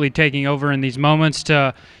completely taking over in these moments,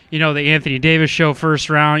 to the Anthony Davis show first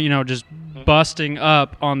round, just busting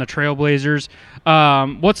up on the Trailblazers.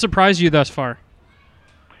 What surprised you thus far?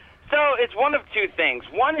 So it's one of two things.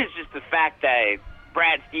 One is just the fact that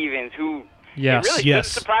Brad Stevens, who it really didn't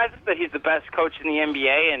surprise us that he's the best coach in the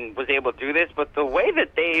NBA and was able to do this, but the way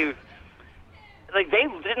that they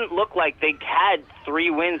didn't look like they had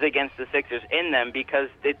 3 wins against the Sixers in them, because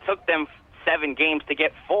it took them 7 games to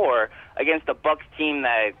get 4 against a Bucks team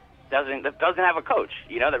that doesn't have a coach,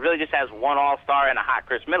 that really just has one All-Star and a hot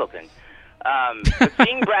Chris Middleton. But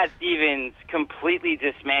seeing Brad Stevens completely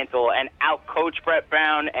dismantle and out-coach Brett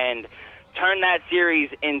Brown and turn that series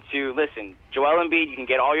into, listen, Joel Embiid, you can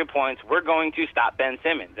get all your points. We're going to stop Ben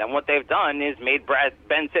Simmons. And what they've done is made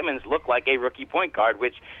Ben Simmons look like a rookie point guard,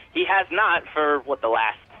 which he has not for, the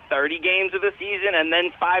last 30 games of the season and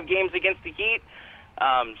then 5 games against the Heat.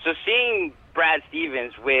 So seeing Brad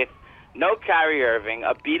Stevens with no Kyrie Irving,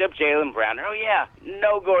 a beat-up Jaylen Brown,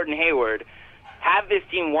 no Gordon Hayward, have this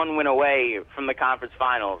team 1 win away from the conference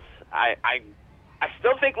finals. I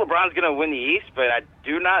still think LeBron's going to win the East, but I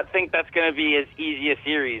do not think that's going to be as easy a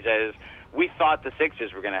series as we thought the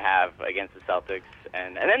Sixers were going to have against the Celtics.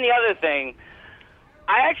 And then the other thing,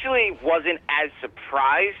 I actually wasn't as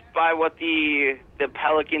surprised by what the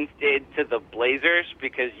Pelicans did to the Blazers,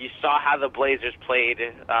 because you saw how the Blazers played.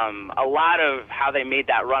 A lot of how they made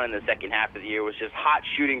that run in the second half of the year was just hot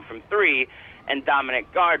shooting from 3 and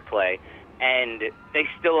dominant guard play. And they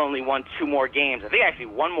still only won 2 more games. I think actually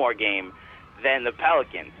 1 more game than the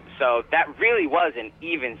Pelicans. So that really was an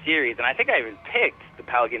even series. And I think I even picked the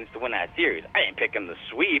Pelicans to win that series. I didn't pick them to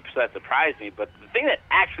sweep, so that surprised me. But the thing that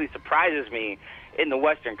actually surprises me in the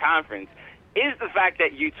Western Conference is the fact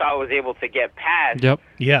that Utah was able to get past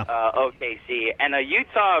OKC. And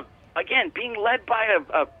Utah, again, being led by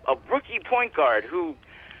a rookie point guard who,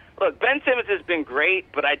 look, Ben Simmons has been great,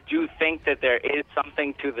 but I do think that there is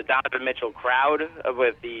something to the Donovan Mitchell crowd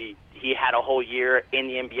he had a whole year in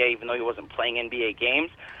the NBA, even though he wasn't playing NBA games.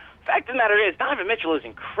 Fact of the matter is, Donovan Mitchell is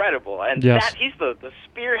incredible, and he's the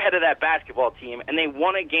spearhead of that basketball team, and they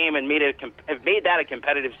won a game and have made that a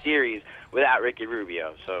competitive series without Ricky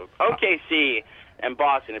Rubio. So OKC and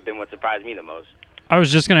Boston have been what surprised me the most. I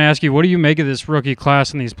was just going to ask you, what do you make of this rookie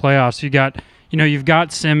class in these playoffs? You've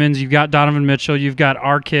got Simmons, you've got Donovan Mitchell, you've got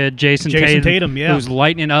our kid, Jason Tatum, who's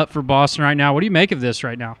lighting up for Boston right now. What do you make of this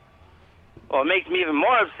right now? Well, it makes me even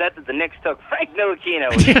more upset that the Knicks took Frank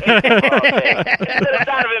Ntilikina instead of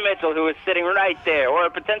Donovan Mitchell, who was sitting right there, or a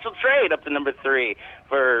potential trade up to number 3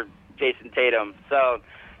 for Jason Tatum. So,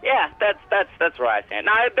 yeah, that's where I stand.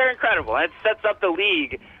 Now, they're incredible. It sets up the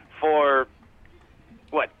league for,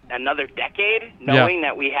 another decade, knowing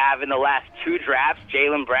that we have in the last 2 drafts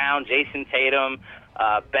Jaylen Brown, Jason Tatum,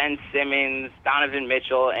 Ben Simmons, Donovan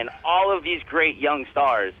Mitchell, and all of these great young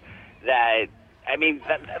stars that –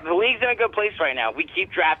 the league's in a good place right now. We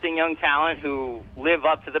keep drafting young talent who live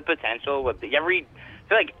up to the potential. I feel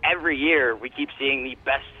like every year we keep seeing the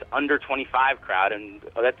best under 25 crowd, and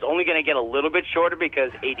that's only going to get a little bit shorter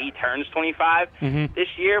because AD turns 25 this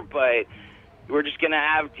year, but we're just going to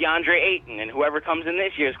have DeAndre Ayton and whoever comes in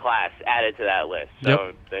this year's class added to that list.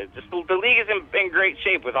 So the league is in great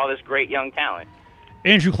shape with all this great young talent.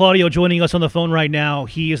 Andrew Claudio joining us on the phone right now.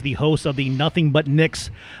 He is the host of the Nothing But Knicks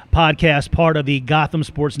podcast, part of the Gotham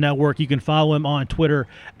Sports Network. You can follow him on Twitter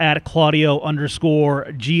at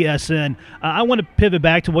Claudio_GSN. I want to pivot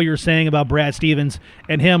back to what you were saying about Brad Stevens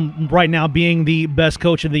and him right now being the best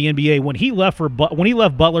coach in the NBA. When he left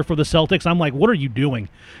Butler for the Celtics, I'm like, what are you doing?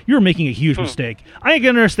 You're making a huge mistake. I can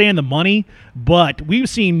understand the money, but we've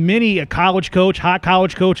seen many hot college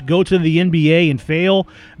coach, go to the NBA and fail.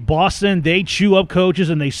 Boston, they chew up coaches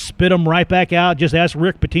and they spit them right back out. Just ask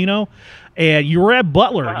Rick Pitino. And you were at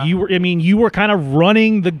Butler. You were kind of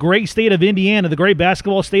running the great state of Indiana, the great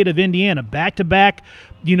basketball state of Indiana, back-to-back,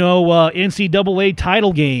 NCAA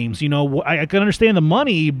title games. I can understand the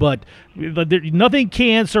money, but nothing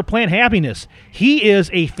can supplant happiness. He is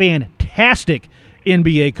a fantastic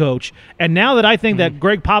NBA coach. And now that I think that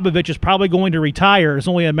Greg Popovich is probably going to retire, it's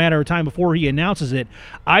only a matter of time before he announces it,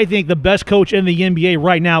 I think the best coach in the NBA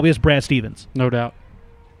right now is Brad Stevens. No doubt.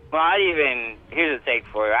 Well, here's a take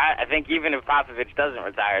for you. I think even if Popovich doesn't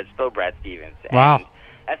retire, it's still Brad Stevens. And wow.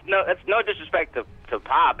 That's no disrespect to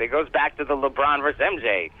Pop. It goes back to the LeBron versus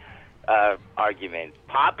MJ argument.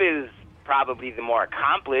 Pop is probably the more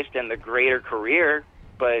accomplished and the greater career,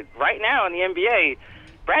 but right now in the NBA,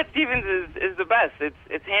 Brad Stevens is the best.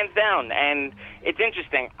 It's hands down, and it's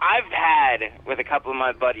interesting. I've had with a couple of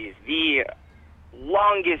my buddies the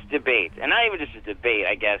longest debate, and not even just a debate,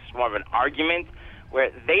 I guess, more of an argument,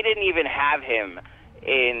 where they didn't even have him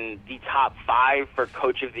in the top 5 for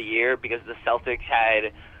Coach of the Year because the Celtics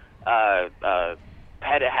had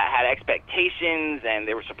expectations and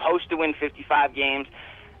they were supposed to win 55 games.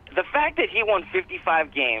 The fact that he won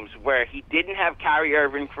 55 games where he didn't have Kyrie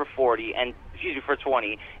Irving for 20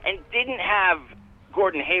 and didn't have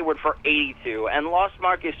Gordon Hayward for 82 and lost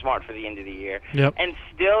Marcus Smart for the end of the year, and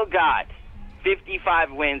still got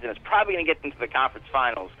 55 wins and is probably going to get into the conference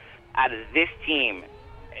finals out of this team.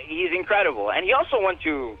 He's incredible. And he also went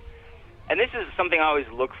to, and this is something I always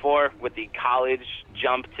look for with the college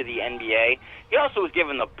jump to the NBA, he also was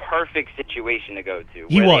given the perfect situation to go to.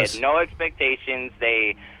 He was. They had no expectations.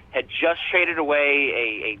 They had just traded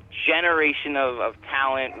away a generation of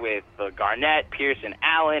talent with Garnett, Pierce, and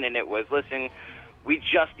Allen, and it was, listen, we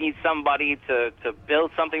just need somebody to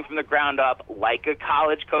build something from the ground up like a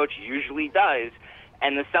college coach usually does.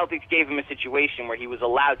 And the Celtics gave him a situation where he was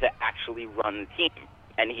allowed to actually run the team,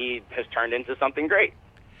 and he has turned into something great.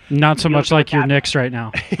 Not so much like your Knicks right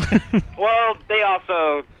now. Well, they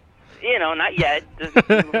also, not yet. Just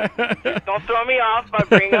don't throw me off by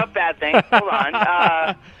bringing up bad things. Hold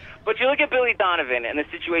on. But you look at Billy Donovan and the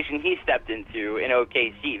situation he stepped into in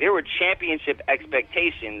OKC. There were championship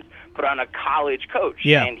expectations put on a college coach,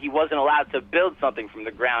 and he wasn't allowed to build something from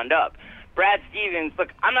the ground up. Brad Stevens,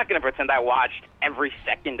 look, I'm not going to pretend I watched every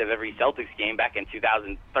second of every Celtics game back in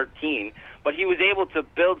 2013, but he was able to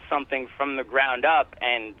build something from the ground up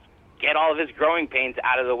and get all of his growing pains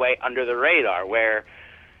out of the way under the radar, where,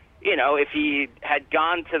 if he had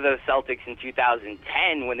gone to the Celtics in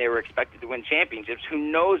 2010 when they were expected to win championships, who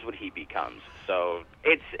knows what he becomes. So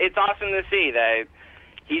it's awesome to see that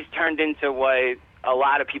he's turned into what a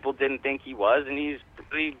lot of people didn't think he was, and he's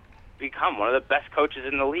really become one of the best coaches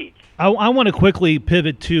in the league. I want to quickly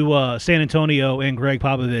pivot to San Antonio and Greg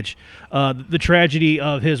Popovich. The tragedy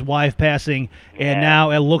of his wife passing, and now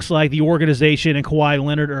it looks like the organization and Kawhi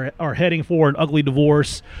Leonard are heading for an ugly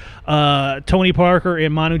divorce. Tony Parker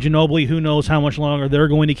and Manu Ginobili, who knows how much longer they're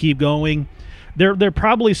going to keep going. They're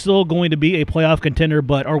probably still going to be a playoff contender,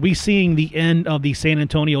 but are we seeing the end of the San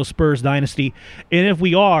Antonio Spurs dynasty? And if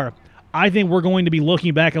we are, I think we're going to be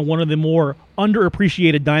looking back at one of the more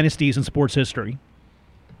underappreciated dynasties in sports history.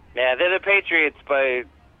 Yeah, they're the Patriots, but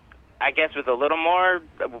I guess with a little more,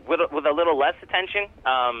 with a little less attention.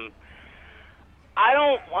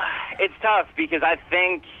 It's tough because I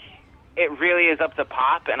think it really is up to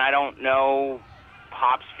Pop, and I don't know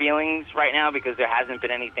Pop's feelings right now because there hasn't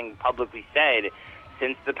been anything publicly said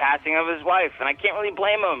since the passing of his wife, and I can't really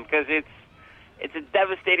blame him because it's a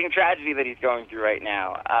devastating tragedy that he's going through right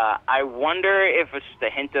now. I wonder if it's just a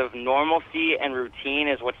hint of normalcy and routine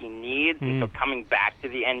is what he needs. So coming back to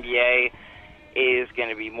the NBA is going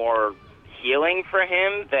to be more healing for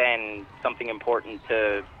him than something important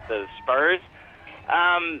to the Spurs.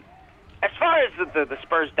 As far as the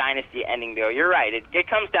Spurs dynasty ending, though, you're right. It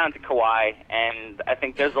comes down to Kawhi, and I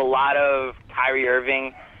think there's a lot of Kyrie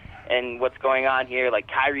Irving and what's going on here. Like,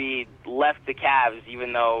 Kyrie left the Cavs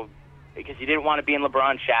because he didn't want to be in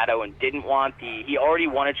LeBron's shadow and didn't want he already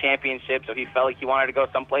won a championship, so he felt like he wanted to go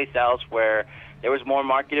someplace else where there was more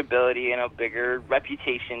marketability and a bigger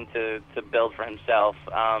reputation to build for himself.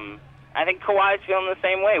 I think Kawhi's feeling the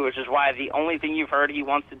same way, which is why the only thing you've heard he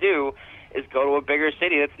wants to do is go to a bigger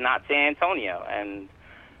city that's not San Antonio. And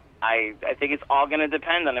I think it's all going to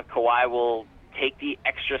depend on if Kawhi will take the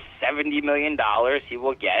extra $70 million he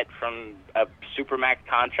will get from a Supermax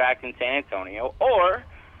contract in San Antonio, or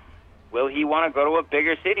will he want to go to a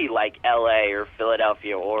bigger city like L.A. or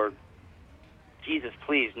Philadelphia or, Jesus,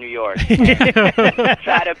 please, New York, and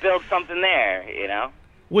try to build something there,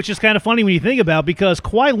 Which is kind of funny when you think about it, because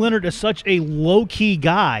Kawhi Leonard is such a low-key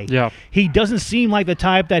guy. Yeah. He doesn't seem like the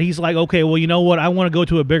type that he's like, okay, well, you know what? I want to go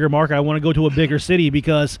to a bigger market. I want to go to a bigger city,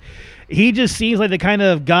 because he just seems like the kind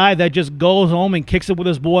of guy that just goes home and kicks it with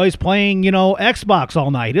his boys playing, Xbox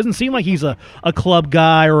all night. He doesn't seem like he's a club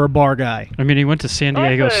guy or a bar guy. I mean, he went to San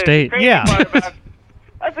Diego State.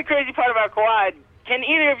 That's the crazy part about Kawhi. Can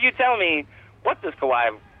either of you tell me, what does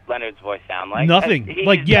Kawhi Leonard's voice sound like? Nothing. He's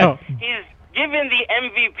given the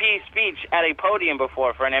MVP speech at a podium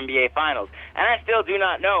before for an NBA Finals, and I still do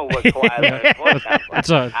not know what Kawhi Leonard's voice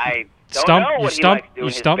sounds like. I don't know what he likes to do in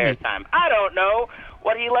his spare time. I don't know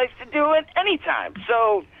what he likes to do at any time.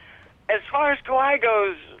 So as far as Kawhi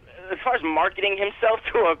goes, as far as marketing himself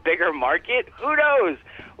to a bigger market, who knows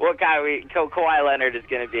what Kawhi Leonard is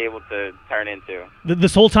going to be able to turn into.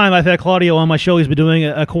 This whole time I've had Claudio on my show, he's been doing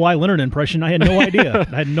a Kawhi Leonard impression. I had no idea.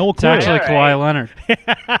 I had no clue. It's actually Kawhi Leonard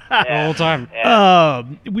the whole time. Yeah.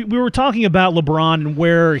 We were talking about LeBron and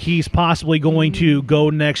where he's possibly going to go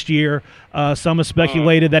next year. Some have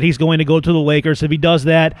speculated that he's going to go to the Lakers. If he does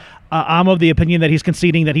that, I'm of the opinion that he's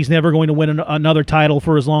conceding that he's never going to win another title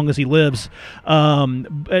for as long as he lives.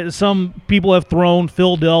 Some people have thrown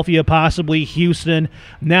Philadelphia, possibly Houston.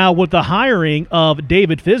 Now, with the hiring of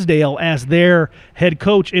David Fizdale as their head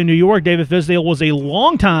coach in New York, David Fizdale was a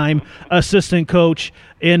longtime assistant coach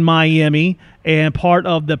in Miami and part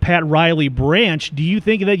of the Pat Riley branch. Do you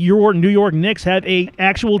think that your New York Knicks have an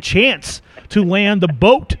actual chance to land the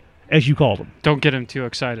boat, as you called them? Don't get him too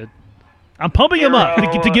excited. I'm pumping him up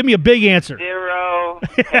to give me a big answer. 0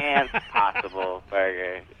 chance possible,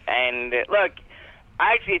 Burger. And look,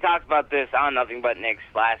 I actually talked about this on Nothing But Knicks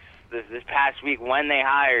this past week when they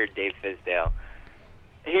hired Dave Fizdale.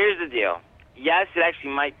 Here's the deal. Yes, it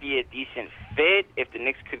actually might be a decent fit if the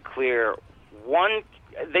Knicks could clear one.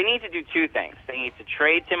 They need to do two things. They need to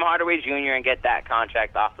trade Tim Hardaway Jr. and get that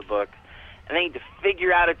contract off the books, and they need to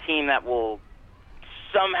figure out a team that will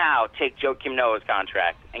somehow take Joakim Noah's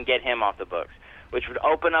contract and get him off the books, which would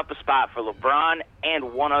open up a spot for LeBron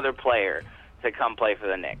and one other player to come play for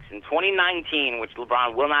the Knicks. In 2019, which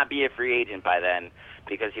LeBron will not be a free agent by then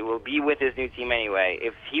because he will be with his new team anyway,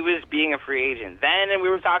 if he was being a free agent then and we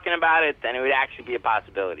were talking about it, then it would actually be a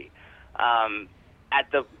possibility.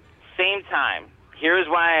 At the same time, here's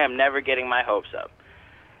why I'm never getting my hopes up.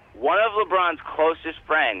 One of LeBron's closest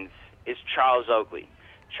friends is Charles Oakley.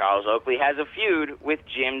 Charles Oakley has a feud with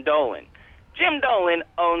Jim Dolan. Jim Dolan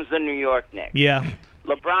owns the New York Knicks. Yeah.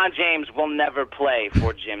 LeBron James will never play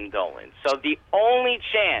for Jim Dolan. So the only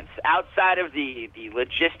chance outside of the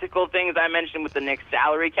logistical things I mentioned with the Knicks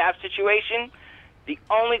salary cap situation, the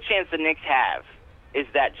only chance the Knicks have is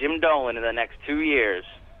that Jim Dolan in the next 2 years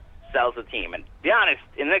sells the team. And to be honest,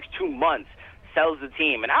 in the next 2 months, sells the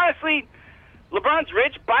team. And honestly, LeBron's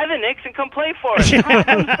rich. Buy the Knicks and come play for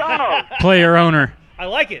it. Player owner. I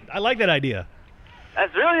like it. I like that idea.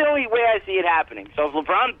 That's really the only way I see it happening. So if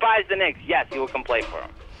LeBron buys the Knicks, yes, he will come play for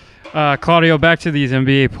him. Claudio, back to these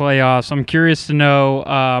NBA playoffs. I'm curious to know,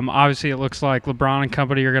 obviously it looks like LeBron and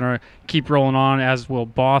company are going to keep rolling on, as will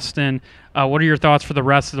Boston. What are your thoughts for the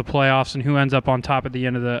rest of the playoffs and who ends up on top at the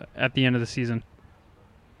end of the season?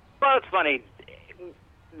 Well, it's funny.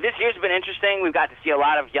 This year's been interesting. We've got to see a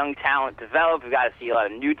lot of young talent develop. We've got to see a lot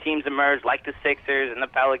of new teams emerge, like the Sixers and the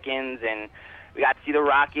Pelicans, and we got to see the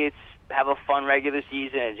Rockets have a fun regular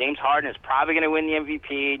season, and James Harden is probably going to win the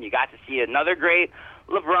MVP, and you got to see another great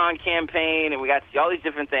LeBron campaign, and we got to see all these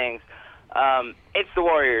different things. It's the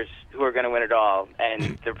Warriors who are going to win it all,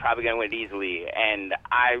 and they're probably going to win it easily. And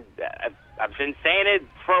I've been saying it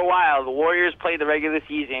for a while. The Warriors played the regular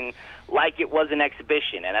season like it was an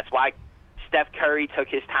exhibition, and that's why Steph Curry took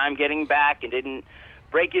his time getting back and didn't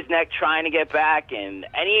break his neck trying to get back, and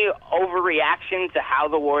any overreaction to how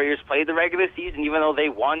the Warriors played the regular season, even though they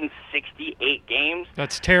won 68 games.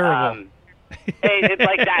 That's terrible. It's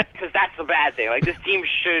like that because that's the bad thing. Like, this team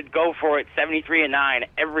should go for it 73-9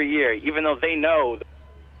 every year, even though they know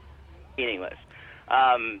they're meaningless.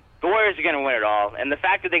 The Warriors are going to win it all, and the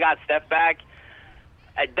fact that they got Steph back,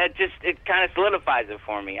 that just, it kind of solidifies it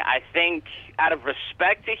for me. I think out of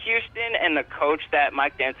respect to Houston and the coach that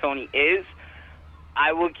Mike D'Antoni is,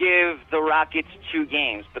 I will give the Rockets 2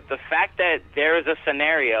 games. But the fact that there is a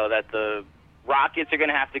scenario that the Rockets are going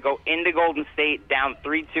to have to go into Golden State down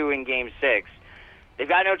 3-2 in Game 6, they've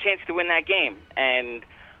got no chance to win that game. And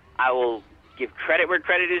I will give credit where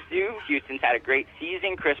credit is due. Houston's had a great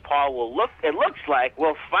season. Chris Paul it looks like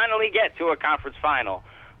we'll finally get to a conference final.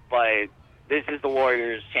 But this is the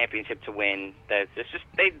Warriors' championship to win.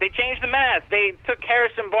 They changed the math. They took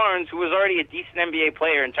Harrison Barnes, who was already a decent NBA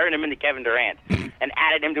player, and turned him into Kevin Durant and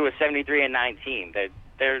added him to a 73-9 team.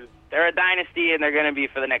 They're a dynasty, and they're going to be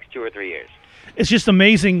for the next 2 or 3 years. It's just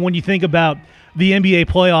amazing when you think about the NBA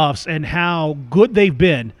playoffs and how good they've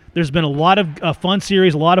been. There's been a lot of fun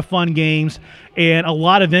series, a lot of fun games, and a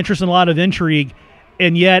lot of interest and a lot of intrigue,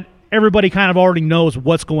 and yet everybody kind of already knows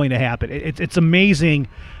what's going to happen. It's amazing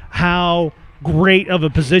how great of a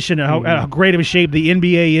position, how great of a shape the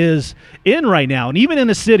NBA is in right now. And even in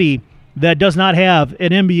a city that does not have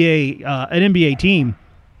an NBA team,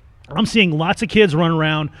 I'm seeing lots of kids run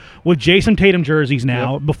around with Jason Tatum jerseys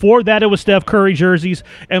now. Yep. Before that, it was Steph Curry jerseys,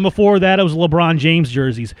 and before that, it was LeBron James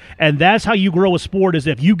jerseys. And that's how you grow a sport. Is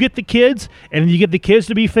if you get the kids, and you get the kids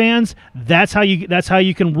to be fans. That's how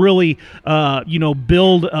you can really,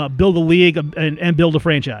 build a league and build a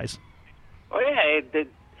franchise. Oh yeah,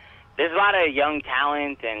 there's a lot of young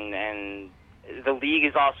talent, and the league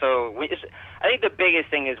is also. I think the biggest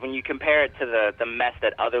thing is when you compare it to the mess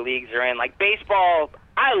that other leagues are in. Like baseball,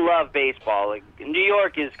 I love baseball. Like New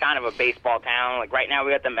York is kind of a baseball town. Like right now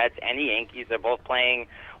we got the Mets and the Yankees. They're both playing.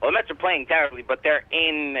 Well, the Mets are playing terribly, but they're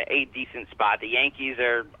in a decent spot. The Yankees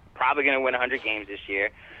are probably going to win 100 games this year.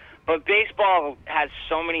 But baseball has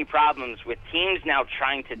so many problems with teams now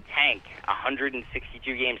trying to tank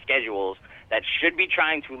 162-game schedules that should be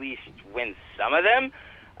trying to at least win some of them.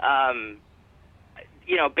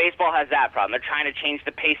 Baseball has that problem. They're trying to change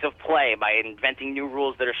the pace of play by inventing new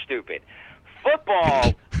rules that are stupid.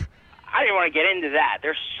 Football, I didn't want to get into that.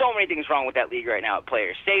 There's so many things wrong with that league right now.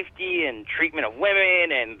 Player safety and treatment of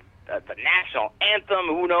women and the national anthem,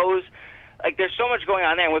 who knows? Like, there's so much going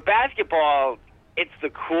on there. And with basketball, it's the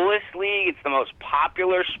coolest league. It's the most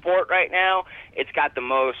popular sport right now. It's got the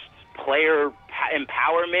most player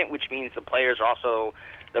empowerment, which means the players are also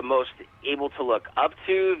the most able to look up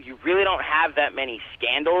to. You really don't have that many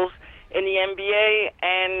scandals in the NBA,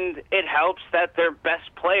 and it helps that their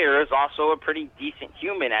best player is also a pretty decent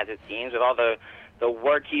human, as it seems, with all the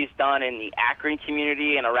work he's done in the Akron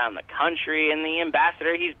community and around the country, and the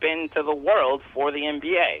ambassador he's been to the world for the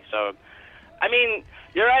NBA. So, I mean,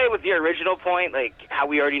 you're right with your original point, like how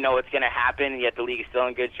we already know what's going to happen, yet the league is still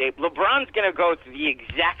in good shape. LeBron's going to go through the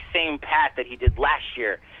exact same path that he did last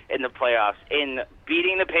year in the playoffs, in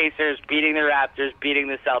beating the Pacers, beating the Raptors, beating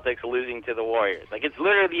the Celtics, losing to the Warriors. Like, it's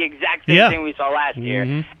literally the exact same thing we saw last year,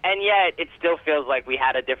 and yet it still feels like we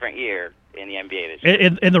had a different year in the NBA this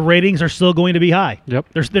year. And the ratings are still going to be high. Yep.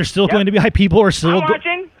 They're still going to be high. People are still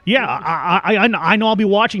watching. Yeah, I know I'll be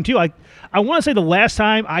watching too. I want to say the last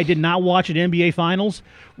time I did not watch an NBA Finals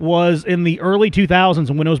was in the early 2000s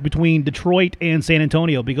when it was between Detroit and San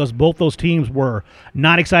Antonio, because both those teams were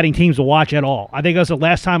not exciting teams to watch at all. I think that's the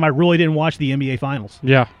last time I really didn't watch the NBA Finals.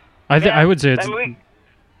 Yeah. I would say it's...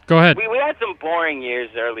 Go ahead. We had some boring years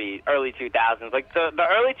early 2000s. Like the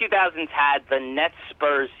early 2000s had the Nets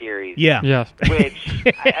Spurs series. Yeah. Which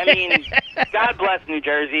I mean, God bless New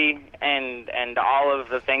Jersey and all of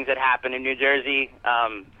the things that happened in New Jersey.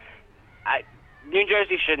 New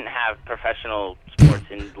Jersey shouldn't have professional sports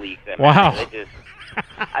in leagues. Wow.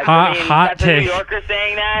 Hot take. The New Yorker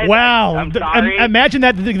saying that. Wow. I'm sorry. Imagine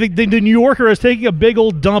that the New Yorker is taking a big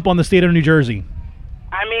old dump on the state of New Jersey.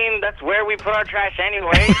 I mean, that's where we put our trash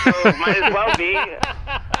anyway, so it might as well be.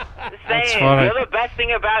 Just saying, the best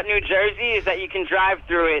thing about New Jersey is that you can drive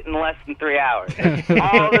through it in less than 3 hours. That's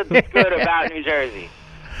all that's good about New Jersey.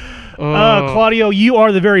 Claudio, you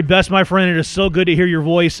are the very best, my friend. It is so good to hear your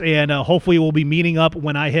voice, and hopefully we'll be meeting up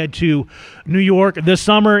when I head to New York this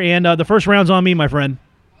summer, and the first round's on me, my friend.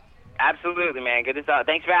 Absolutely, man. Good to talk.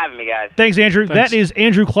 Thanks for having me, guys. Thanks, Andrew. Thanks. That is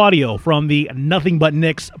Andrew Claudio from the Nothing But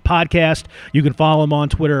Knicks podcast. You can follow him on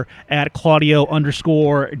Twitter at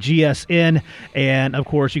Claudio_GSN. And, of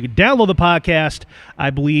course, you can download the podcast, I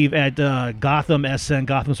believe, at Gotham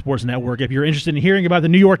Sports Network. If you're interested in hearing about the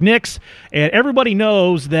New York Knicks, and everybody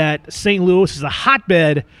knows that St. Louis is a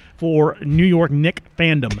hotbed for New York Knicks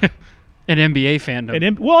fandom. An NBA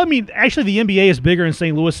fandom. Well, I mean, actually, the NBA is bigger in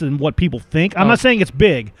St. Louis than what people think. I'm not saying it's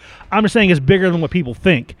big. I'm just saying it's bigger than what people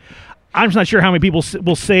think. I'm just not sure how many people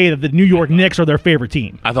will say that the New York Knicks are their favorite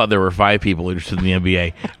team. I thought there were 5 people interested in the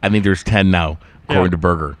NBA. I think there's 10 now, according to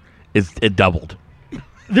Berger. It doubled.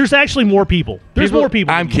 There's actually more people. There's more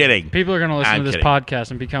people. I'm kidding. People are going to listen to this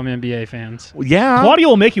podcast and become NBA fans. Yeah. Claudio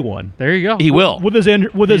will make you one. There you go. He will. With his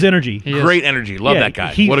energy. Great energy. Love that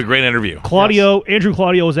guy. What a great interview. Andrew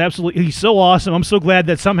Claudio is he's so awesome. I'm so glad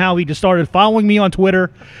that somehow he just started following me on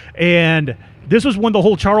Twitter. And this was when the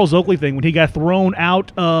whole Charles Oakley thing, when he got thrown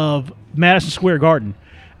out of Madison Square Garden.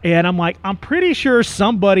 And I'm like, I'm pretty sure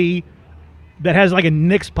somebody that has like a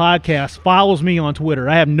Knicks podcast follows me on Twitter.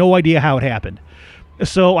 I have no idea how it happened.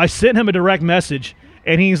 So I sent him a direct message,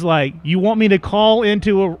 and he's like, you want me to call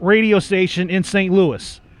into a radio station in St.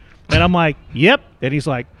 Louis? And I'm like, yep. And he's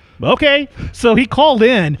like, okay. So he called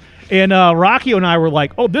in, and Rocky and I were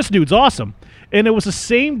like, oh, this dude's awesome. And it was the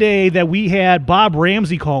same day that we had Bob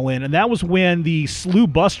Ramsey call in, and that was when the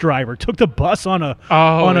SLU bus driver took the bus on a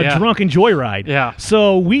drunken joyride. Yeah.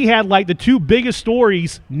 So we had like the 2 biggest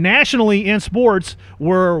stories nationally in sports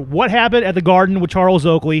were what happened at the Garden with Charles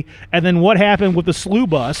Oakley, and then what happened with the SLU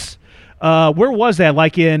bus. Where was that?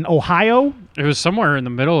 Like in Ohio? It was somewhere in the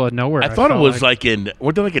middle of nowhere. I thought it was like in,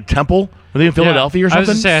 weren't they like a temple? Were they in Philadelphia or something? I was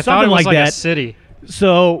going to say, I thought it was like a city.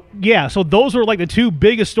 So, so those were like the 2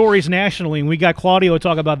 biggest stories nationally, and we got Claudio to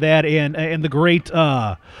talk about that and the great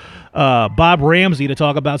Bob Ramsey to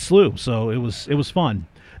talk about SLU. So it was fun.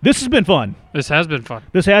 This has been fun. This has been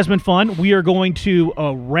fun. We are going to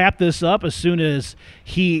wrap this up as soon as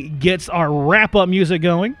he gets our wrap-up music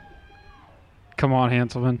going. Come on,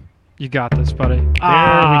 Hanselman. You got this, buddy. There we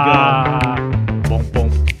go. Boom, boom.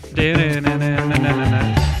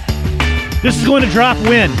 This is going to drop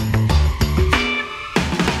when?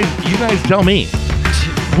 You guys tell me.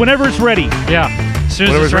 Whenever it's ready. Yeah. As soon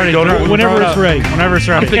as it's ready. Whenever it's ready.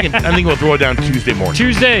 I'm thinking we'll throw it down Tuesday morning.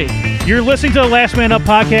 Tuesday. You're listening to the Last Man Up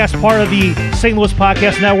podcast, part of the St. Louis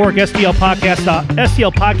Podcast Network,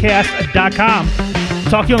 STLpodcast.com.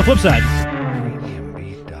 Talk to you on the flip side.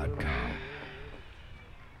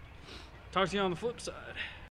 Talk to you on the flip side.